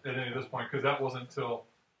hydrocodone at any of this point, because that wasn't until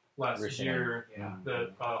last year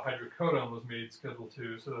that hydrocodone was made Schedule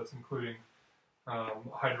II, so that's including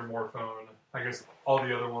hydromorphone, I guess all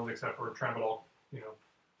the other ones except for tramadol,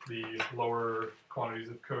 the lower quantities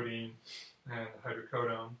of codeine and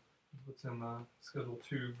hydrocodone, what's in the Schedule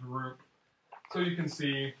II group. So you can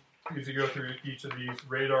see, as you go through each of these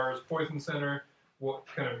radars, Poison Center, what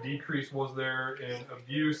kind of decrease was there in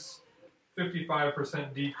abuse,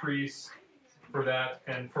 55% decrease for that,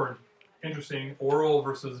 and for interesting, oral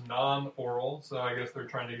versus non-oral, so I guess they're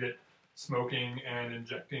trying to get smoking and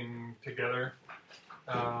injecting together.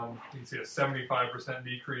 You can see a 75%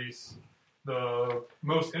 decrease. The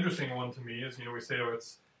most interesting one to me is, we say,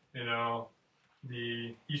 it's,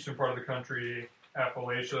 the eastern part of the country,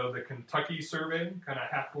 Appalachia, the Kentucky survey, kind of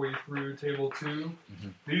halfway through table 2. Mm-hmm.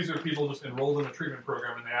 These are people just enrolled in a treatment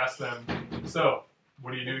program, and they ask them, so,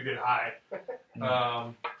 what do you do to get high?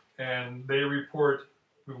 And they report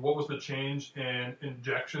what was the change in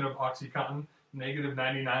injection of OxyContin, negative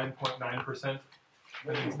 99.9%.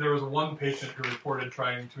 And there was one patient who reported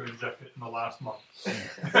trying to inject it in the last month.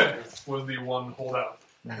 Was the one holdout.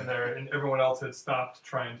 And everyone else had stopped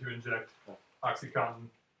trying to inject OxyContin.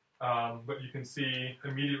 But you can see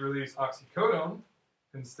immediate release oxycodone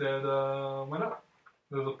instead went up.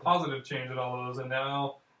 There was a positive change in all of those, and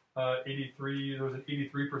now there was an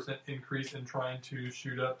 83% increase in trying to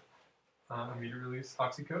shoot up immediate release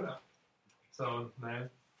oxycodone. So that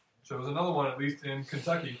shows another one, at least in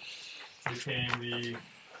Kentucky, became the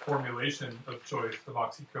formulation of choice of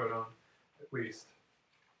oxycodone, at least.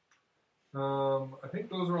 I think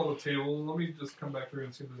those are all the tables. Let me just come back through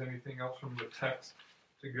and see if there's anything else from the text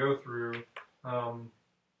to go through.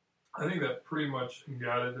 I think that pretty much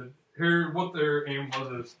got it. Here, what their aim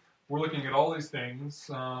was is we're looking at all these things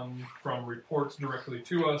from reports directly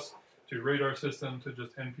to us, to radar system, to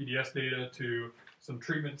just NPDS data, to some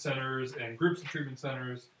treatment centers and groups of treatment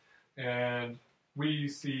centers, and we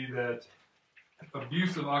see that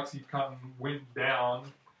abuse of OxyContin went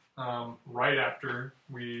down right after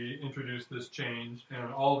we introduced this change,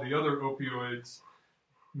 and all the other opioids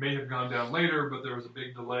may have gone down later, but there was a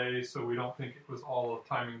big delay, so we don't think it was all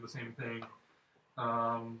timing the same thing.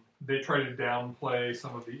 They try to downplay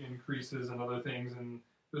some of the increases and other things, and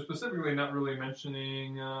they're specifically not really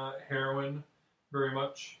mentioning heroin very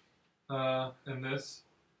much in this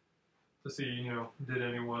to see, did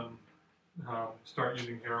anyone start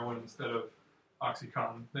using heroin instead of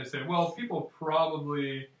OxyContin. They say, well, people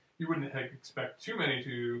probably, you wouldn't expect too many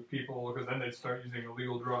people because then they'd start using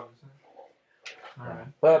illegal drugs. All right.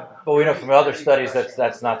 But we know from other studies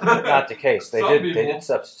that's not the case. They did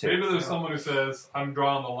substitute. Maybe there's someone who says, I'm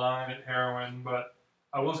drawing the line at heroin, but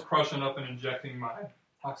I was crushing up and injecting my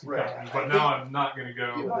OxyContin, Right. but now I'm not going to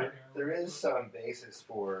go. There is some basis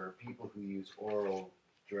for people who use oral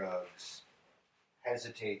drugs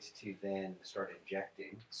hesitate to then start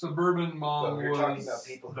injecting. Suburban Mom But we're was talking about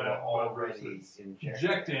people who that, are already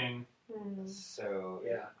injecting. So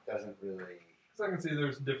Yeah. it doesn't really. Because I can see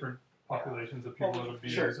there's different populations of people that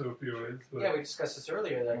abuse Sure. opioids. But Yeah, we discussed this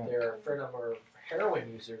earlier that there are a fair number of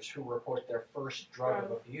heroin users who report their first drug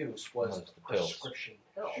of abuse was Was the pills. prescription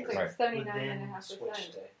pills. It's like Right. 79.5%.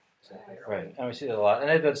 Switched to heroin. Right, and we see that a lot.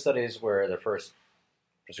 And they've done studies where the first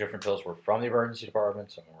prescription pills were from the emergency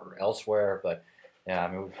department, some were elsewhere. But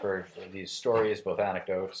yeah, we've heard these stories, both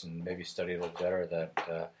anecdotes and maybe studied a little better,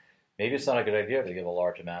 that maybe it's not a good idea to give a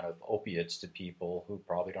large amount of opiates to people who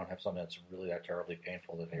probably don't have something that's really that terribly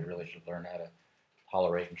painful that they really should learn how to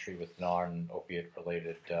tolerate and treat with non-opiate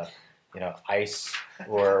related, ice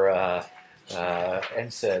or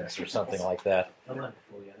NSAIDs or something like that. I'm not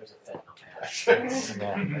fool you. There's a fentanyl patch. Yeah.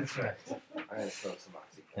 That's right. I'm going to smoke some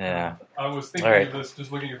oxycodone. Yeah. I was thinking All right. of this,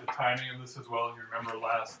 just looking at the timing of this as well. And you remember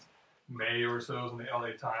last May or so, when the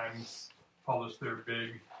LA Times published their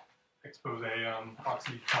big expose on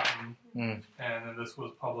OxyContin, and then this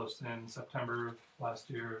was published in September of last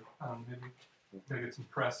year. Maybe they get some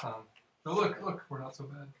press on. Oh, look, we're not so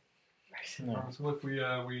bad. Yeah. So look,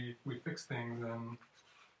 we fixed things and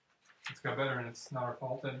it's got better, and it's not our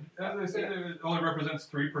fault. And as they say, it only represents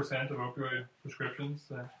 3% of opioid prescriptions.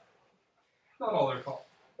 So not all their fault.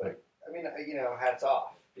 I mean, hats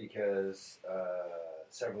off, because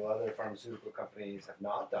several other pharmaceutical companies have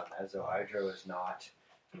not done that. So Hydro is not.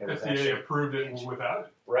 It was FDA actually- approved it without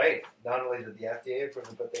it. Right. Not only did the FDA approve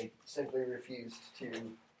it, but they simply refused to,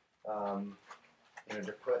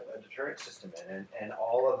 to put a deterrent system in. And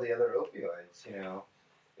all of the other opioids,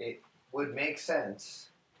 it would make sense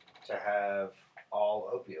to have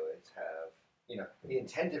all opioids have, the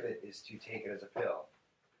intent of it is to take it as a pill.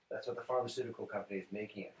 That's what the pharmaceutical company is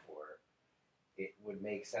making it for. It would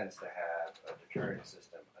make sense to have a deterrent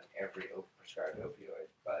system on every prescribed opioid,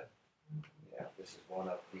 but this is one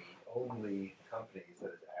of the only companies that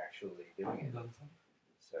is actually doing it.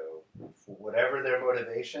 So, for whatever their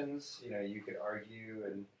motivations, you could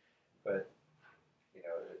argue, but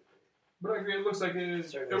But I agree, it looks like it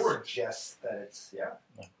certainly works. suggests that it's It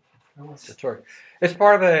works. It's work. It's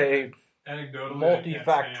part of a Anecdotally, I can't say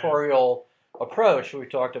multifactorial approach. We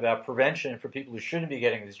talked about prevention for people who shouldn't be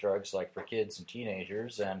getting these drugs, like for kids and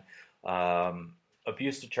teenagers, and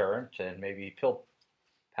abuse deterrent, and maybe pill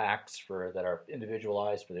packs that are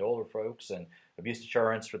individualized for the older folks, and abuse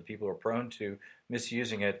deterrents for the people who are prone to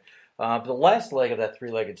misusing it. The last leg of that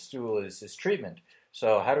three-legged stool is treatment.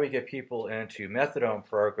 So how do we get people into methadone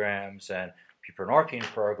programs and buprenorphine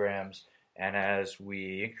programs? And as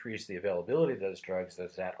we increase the availability of those drugs,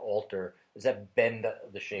 does that bend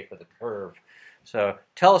the shape of the curve? So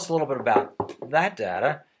tell us a little bit about that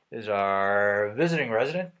data. Is our visiting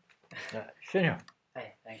resident, Shinyo.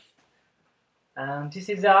 Hi, thanks. This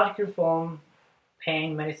is the article from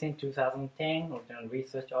Pain Medicine 2010, a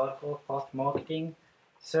research article, post-marketing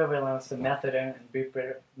surveillance of methadone and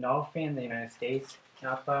buprenorphine in the United States.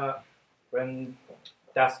 NAPA, Ren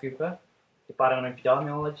Dasgupta, Department of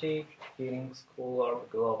Epidemiology, Keeling School of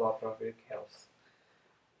Global Public Health.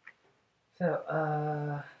 So,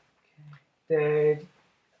 the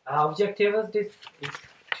objective of this is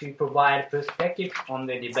to provide perspective on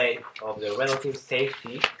the debate of the relative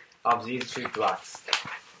safety of these two drugs.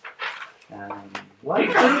 What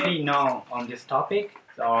is already known on this topic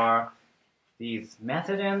are these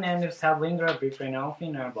methadone and sublingual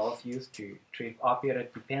buprenorphine are both used to treat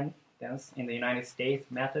opioid dependence in the United States.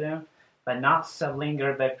 Methadone, but not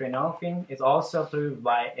sublingual buprenorphine, is also approved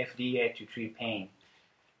by FDA to treat pain.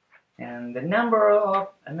 And the number of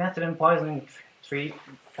methadone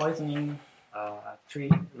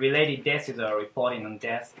related deaths are reported on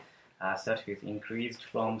death certificates increased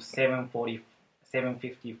from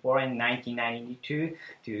 754 in 1992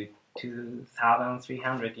 to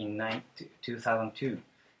 2,300 in 2002,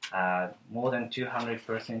 more than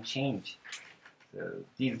 200% change. So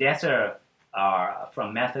these deaths are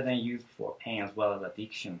from methadone used for pain as well as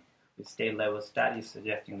addiction, with state-level studies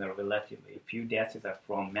suggesting that relatively few deaths are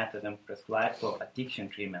from methadone prescribed for addiction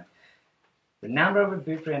treatment. The number of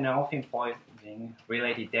buprenorphine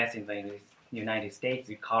poisoning-related deaths in the United States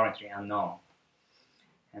is currently unknown.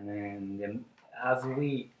 And then, as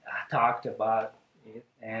we talked about it,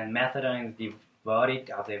 and methadone is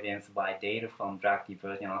devoted as evidenced by data from drug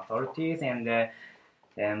diversion authorities, and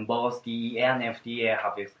both DEA and FDA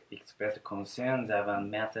have expressed concerns about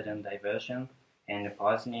methadone diversion and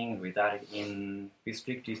poisoning resulted in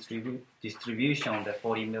restricted distribution of the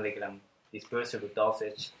 40 milligram dispersible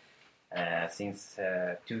dosage since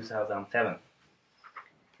 2007.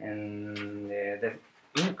 And the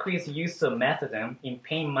increased use of methadone in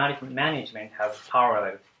pain management has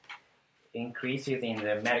paralleled increases in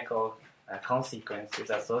the medical consequences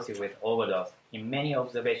associated with overdose in many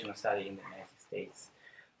observational studies in the United States,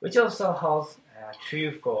 which also holds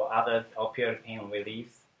true for other opioid pain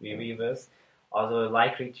relievers, although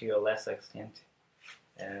likely to a lesser extent.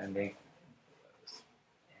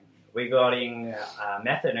 Regarding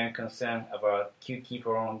methadone concern about QT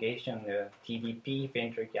prolongation, TDP,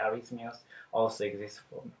 ventricular arrhythmias also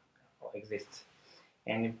exists.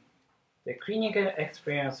 And the clinical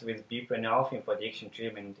experience with buprenorphine for addiction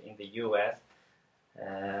treatment in the U.S.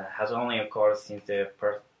 Has only occurred since the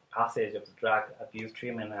passage of the Drug Abuse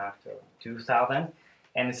Treatment Act of 2000.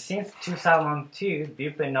 And since 2002,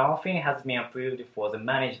 buprenorphine has been approved for the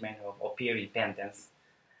management of opioid dependence.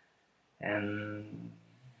 And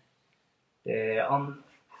the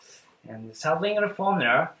sublingual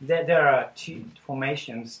formula, there are two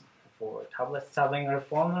formations for tablet sublingual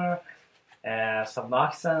formula.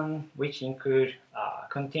 Suboxone, which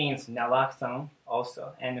contains naloxone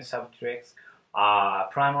also, and Subutex are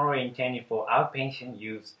primarily intended for outpatient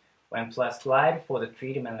use when prescribed for the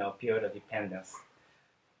treatment of opioid dependence.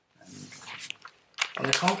 On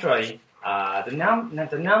the contrary,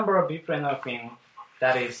 the number of buprenorphine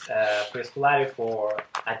that is prescribed for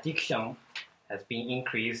addiction has been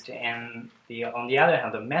increased, and on the other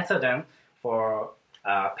hand, the methadone for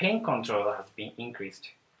pain control has been increased.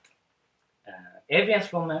 Evidence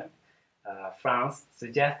from France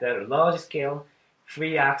suggests that large-scale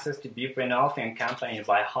free access to buprenorphine accompanied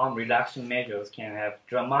by harm reduction measures can have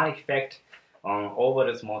dramatic effect on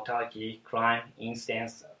overdose mortality, crime,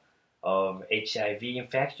 incidence of HIV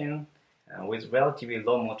infection, with relatively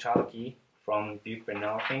low mortality from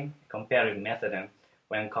buprenorphine compared with methadone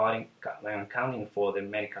when accounting for the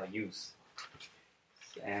medical use.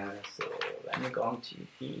 So let me go on to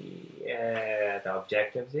the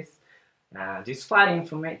objective of this. Despite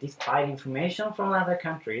information from other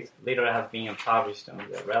countries, little has been published on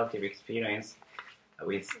the relative experience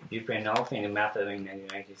with buprenorphine and methadone in the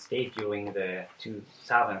United States during the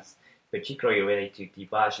 2000s, particularly related to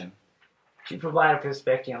diversion. To provide a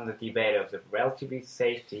perspective on the debate of the relative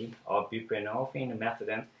safety of buprenorphine and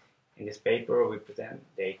methadone, in this paper we present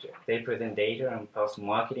data. They present data on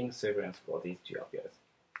post-marketing surveillance for these two opioids.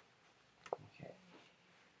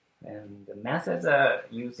 And the methods are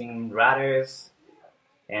using radars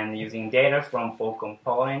and using data from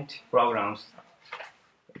 4-component programs,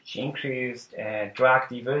 which includes a drug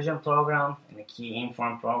diversion program and a key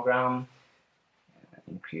inform program,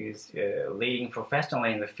 includes leading professionals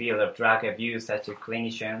in the field of drug abuse such as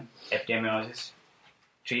clinicians, epidemiologists,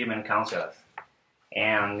 treatment counselors,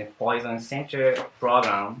 and the Poison Center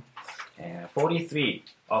program, 43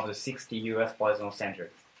 of the 60 U.S. poison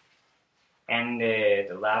centers. And the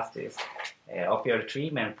last is opioid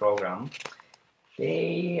treatment program.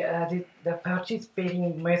 They participating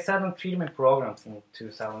in methadone treatment programs in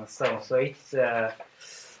 2007. So it's the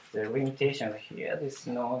limitation here is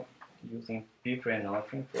not using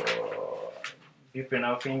buprenorphine for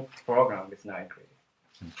buprenorphine program is not included.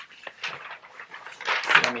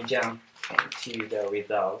 Let me jump into the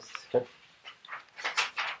results.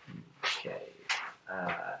 Okay.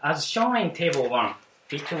 As shown in Table 1,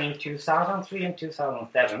 between 2003 and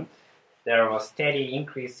 2007, there was steady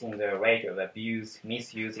increase in the rate of abuse,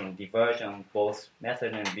 misuse, and diversion of both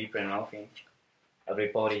methadone and buprenorphine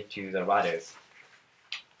reported to the writers.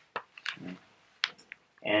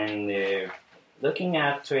 And looking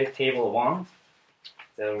at Table 1,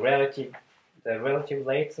 the relative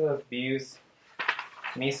rates of abuse,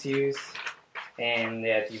 misuse, and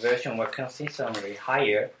diversion were consistently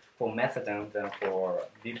higher for methadone than for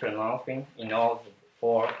buprenorphine in all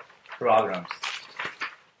 4 programs.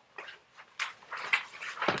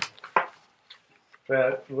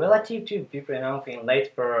 But relative to buprenorphine,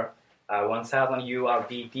 rate per 1,000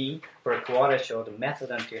 ULDD per quarter showed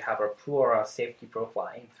methadone to have a poorer safety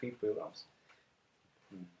profile in 3 programs.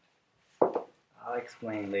 I'll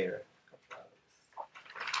explain later.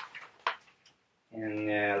 And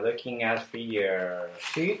looking at Figure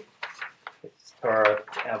 2, it's per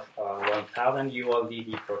 1,000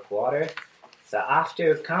 ULDD per quarter. So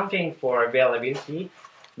after accounting for availability,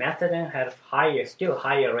 methadone had still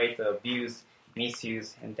higher rate of abuse,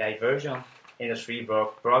 misuse, and diversion in the 3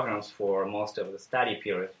 programs for most of the study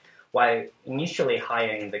period, while initially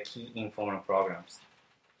higher in the key informant programs.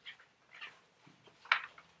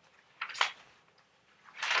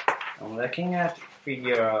 I'm looking at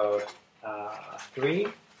Figure 3.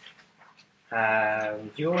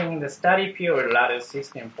 During the study period, Ladder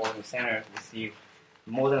System Poison Center received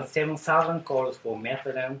more than 7,000 calls for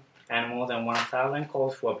methadone and more than 1,000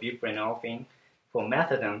 calls for buprenorphine. For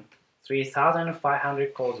methadone,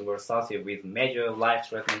 3,500 calls were associated with major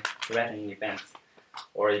life-threatening events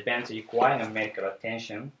or events requiring medical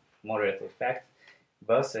attention, moderate effect,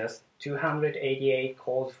 versus 288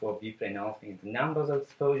 calls for buprenorphine. The numbers of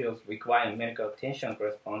exposures requiring medical attention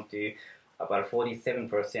correspond to about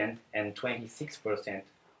 47% and 26%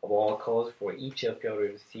 of all calls for each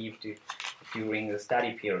opioid received during the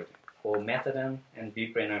study period for methadone and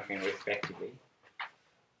buprenorphine respectively.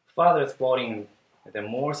 Further exploring the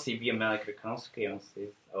more severe medical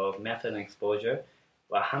consequences of methadone exposure,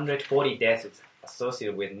 140 deaths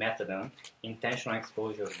associated with methadone intentional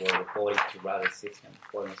exposures were reported to Raleigh System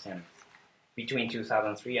Poison Centers between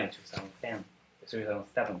 2003 and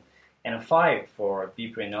 2007, and 5 for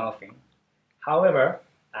buprenorphine. However,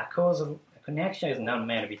 a connection is not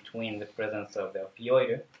made between the presence of the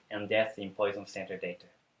opioid and deaths in poison center data.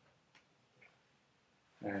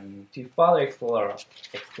 And to further explore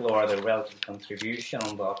the relative contribution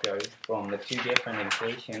of the opioids from the 2 different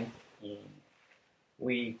indications,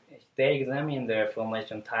 they examined the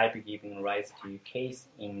formulation type giving rise to case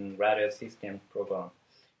in Radar System program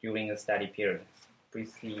during the study period.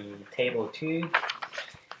 Please see Table 2.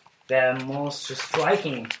 The most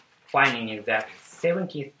striking finding is that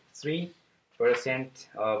 73%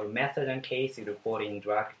 of methadone cases reporting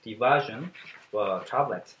drug diversion were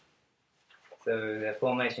tablets. So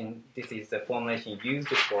this is the formulation used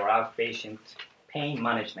for outpatient pain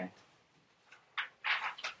management.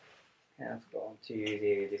 Let's go on to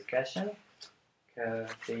the discussion.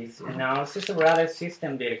 This analysis of Radar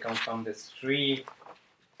System data comes from the 3.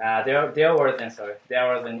 There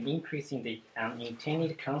was an increase in the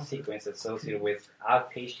unintended consequences associated with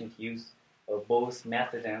outpatient use of both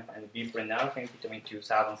methadone and buprenorphine between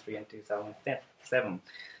 2003 and 2007.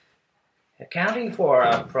 Accounting for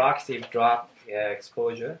proxy drug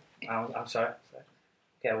exposure,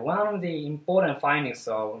 one of the important findings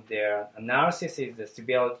of their analysis is the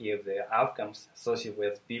severity of the outcomes associated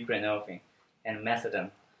with buprenorphine and methadone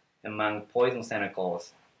among poison center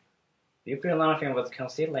calls. Buprenorphine was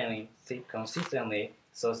consistently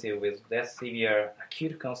associated with less severe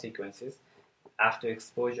acute consequences after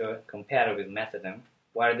exposure compared with methadone.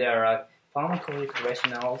 While there are pharmacological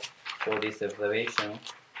rationales for this observation,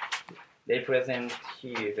 they present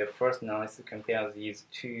here the first analysis compares these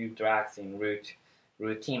 2 drugs in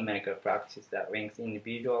routine medical practice that links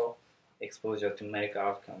individual exposure to medical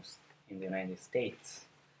outcomes in the United States.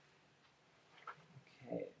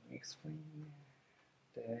 Okay, explain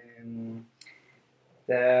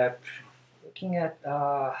the looking at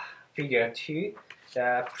figure 2,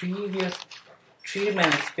 the previous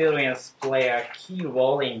treatment experience play a key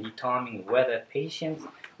role in determining whether patients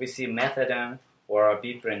receive methadone or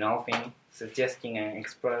buprenorphine, suggesting an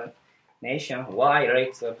explanation why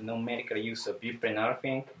rates of non-medical use of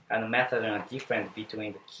buprenorphine and methadone are different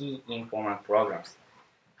between the key informant programs.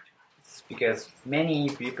 It's because many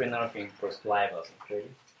buprenorphine prescribers,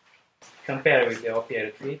 compared with the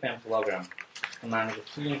opioid treatment program, among the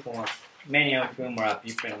key informants, many of whom are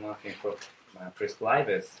buprenorphine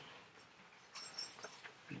prescribers.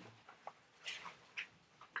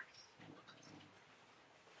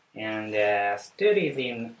 And studies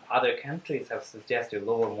in other countries have suggested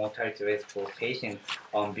lower mortality rates for patients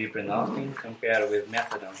on buprenorphine compared with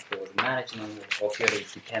methadone for the management of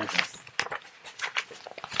opioid dependence.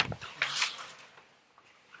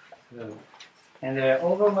 And the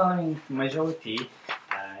overwhelming majority,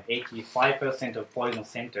 85% of poison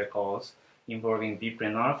center calls involving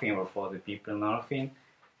buprenorphine or for the buprenorphine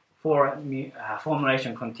for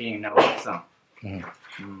formulation containing naloxone,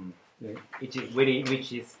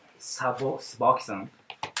 which is Suboxone,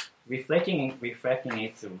 reflecting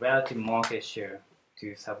its relative market share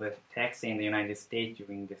to Subutex in the United States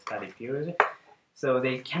during the study period. So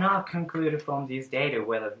they cannot conclude from this data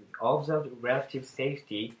whether the observed relative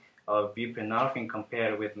safety of buprenorphine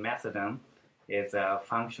compared with methadone is a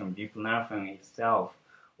function of buprenorphine itself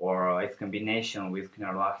or its combination with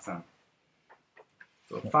naloxone.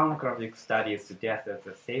 So pharmacologic studies suggest that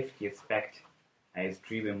the safety aspect is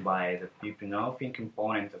driven by the buprenorphine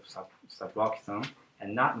component of Suboxone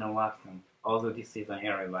and not naloxone, although this is an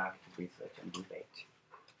area of active research and debate.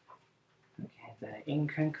 Okay, in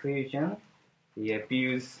conclusion, the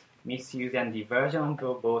abuse, misuse, and diversion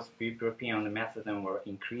of both buprenorphine and methadone were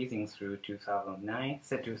increasing through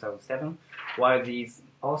 2007, while these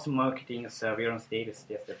post-marketing surveillance data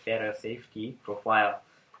suggest a better safety profile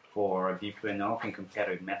for buprenorphine compared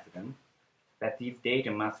with methadone. But these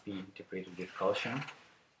data must be interpreted with caution.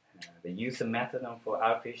 The use of methadone for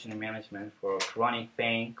outpatient management for chronic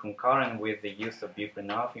pain concurrent with the use of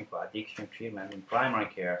buprenorphine for addiction treatment in primary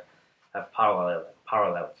care have paralleled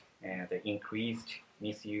the increased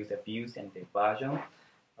misuse, abuse, and diversion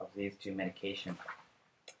of these two medications.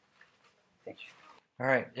 Thank you. All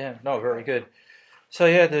right. Yeah. No. Very good. So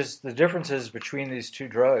yeah, there's the differences between these two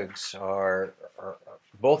drugs are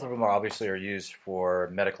both of them are used for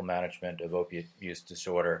medical management of opiate use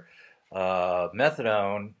disorder.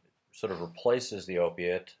 Methadone sort of replaces the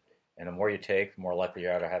opiate, and the more you take, the more likely you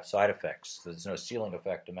are to have side effects. There's no ceiling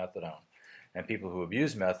effect to methadone, and people who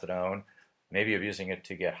abuse methadone may be abusing it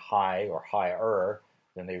to get high or higher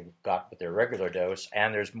than they got with their regular dose,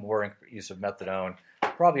 and there's more use of methadone,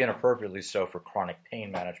 probably inappropriately so, for chronic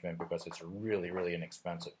pain management because it's a really, really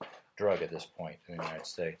inexpensive drug at this point in the United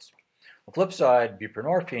States. On the flip side,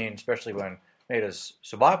 buprenorphine, especially when made as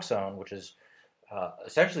Suboxone, which is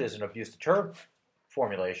essentially is an abuse deterrent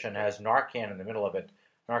formulation, has Narcan in the middle of it.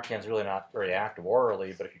 Narcan's really not very active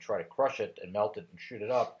orally, but if you try to crush it and melt it and shoot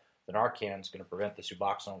it up, the Narcan is going to prevent the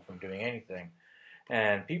Suboxone from doing anything.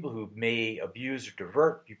 And people who may abuse or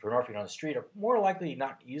divert buprenorphine on the street are more likely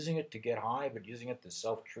not using it to get high, but using it to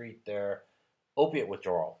self-treat their opiate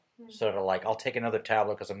withdrawal. Sort of like, I'll take another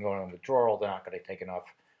tablet because I'm going on withdrawal. They're not going to take enough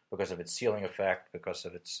because of its ceiling effect, because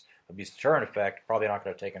of its abuse deterrent effect. Probably not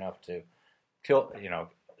going to take enough to kill,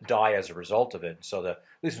 die as a result of it. So at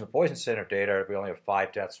least from the Poison Center data, we only have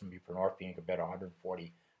 5 deaths from buprenorphine compared to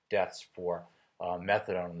 140 deaths for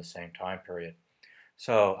methadone in the same time period.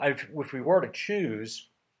 So if we were to choose,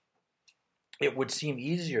 it would seem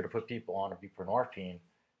easier to put people on a buprenorphine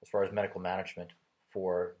as far as medical management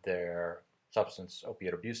for their substance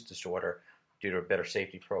opiate abuse disorder due to a better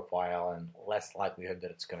safety profile and less likelihood that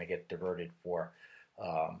it's going to get diverted for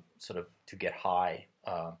sort of to get high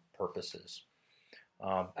purposes.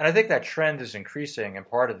 And I think that trend is increasing, and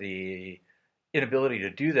part of the inability to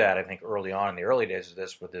do that, I think, early on in the early days of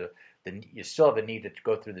this, with you still have a need to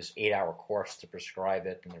go through this 8-hour course to prescribe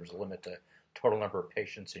it, and there's a limit to total number of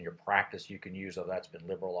patients in your practice you can use, although that's been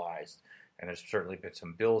liberalized. And there's certainly been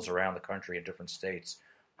some bills around the country in different states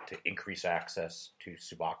to increase access to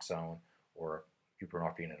Suboxone or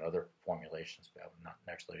buprenorphine and other formulations, but not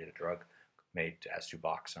necessarily the drug made as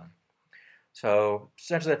Suboxone. So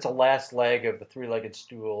essentially that's the last leg of the 3-legged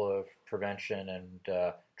stool of prevention and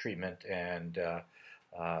treatment, and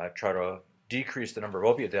try to decrease the number of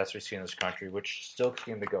opiate deaths we see in this country, which still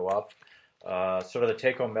seem to go up. Sort of the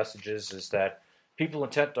take-home message is that people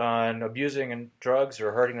intent on abusing drugs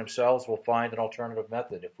or hurting themselves will find an alternative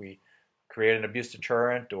method if we create an abuse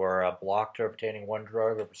deterrent or a block to obtaining one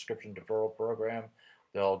drug or prescription deferral program.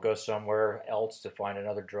 They'll go somewhere else to find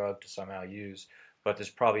another drug to somehow use. But there's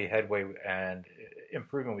probably headway and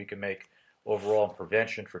improvement we can make overall in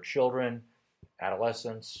prevention for children,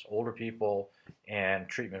 adolescents, older people, and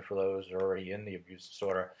treatment for those who are already in the abuse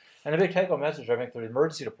disorder. And the big take-home message, I think, for the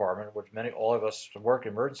emergency department, which all of us work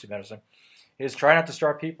in emergency medicine, is try not to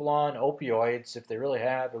start people on opioids if they really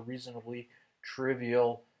have a reasonably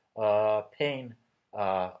trivial pain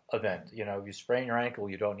event. You know, if you sprain your ankle,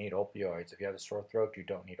 you don't need opioids. If you have a sore throat, you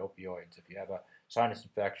don't need opioids. If you have a sinus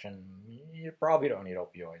infection, you probably don't need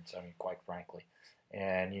opioids, I mean, quite frankly.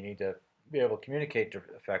 And you need to be able to communicate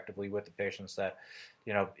effectively with the patients that,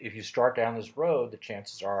 you know, if you start down this road, the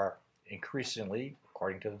chances are increasingly,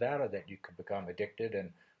 according to the data, that you could become addicted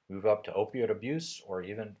and move up to opioid abuse or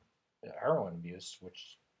even heroin abuse,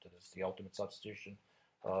 which is the ultimate substitution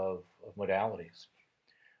of modalities.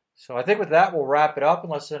 So I think with that, we'll wrap it up,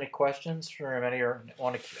 unless there's any questions from any or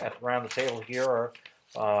want to around the table here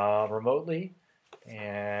or remotely.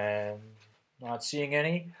 And not seeing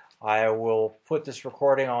any, I will put this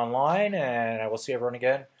recording online, and I will see everyone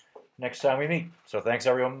again next time we meet. So thanks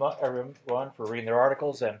everyone for reading their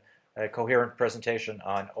articles and a coherent presentation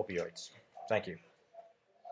on opioids. Thank you.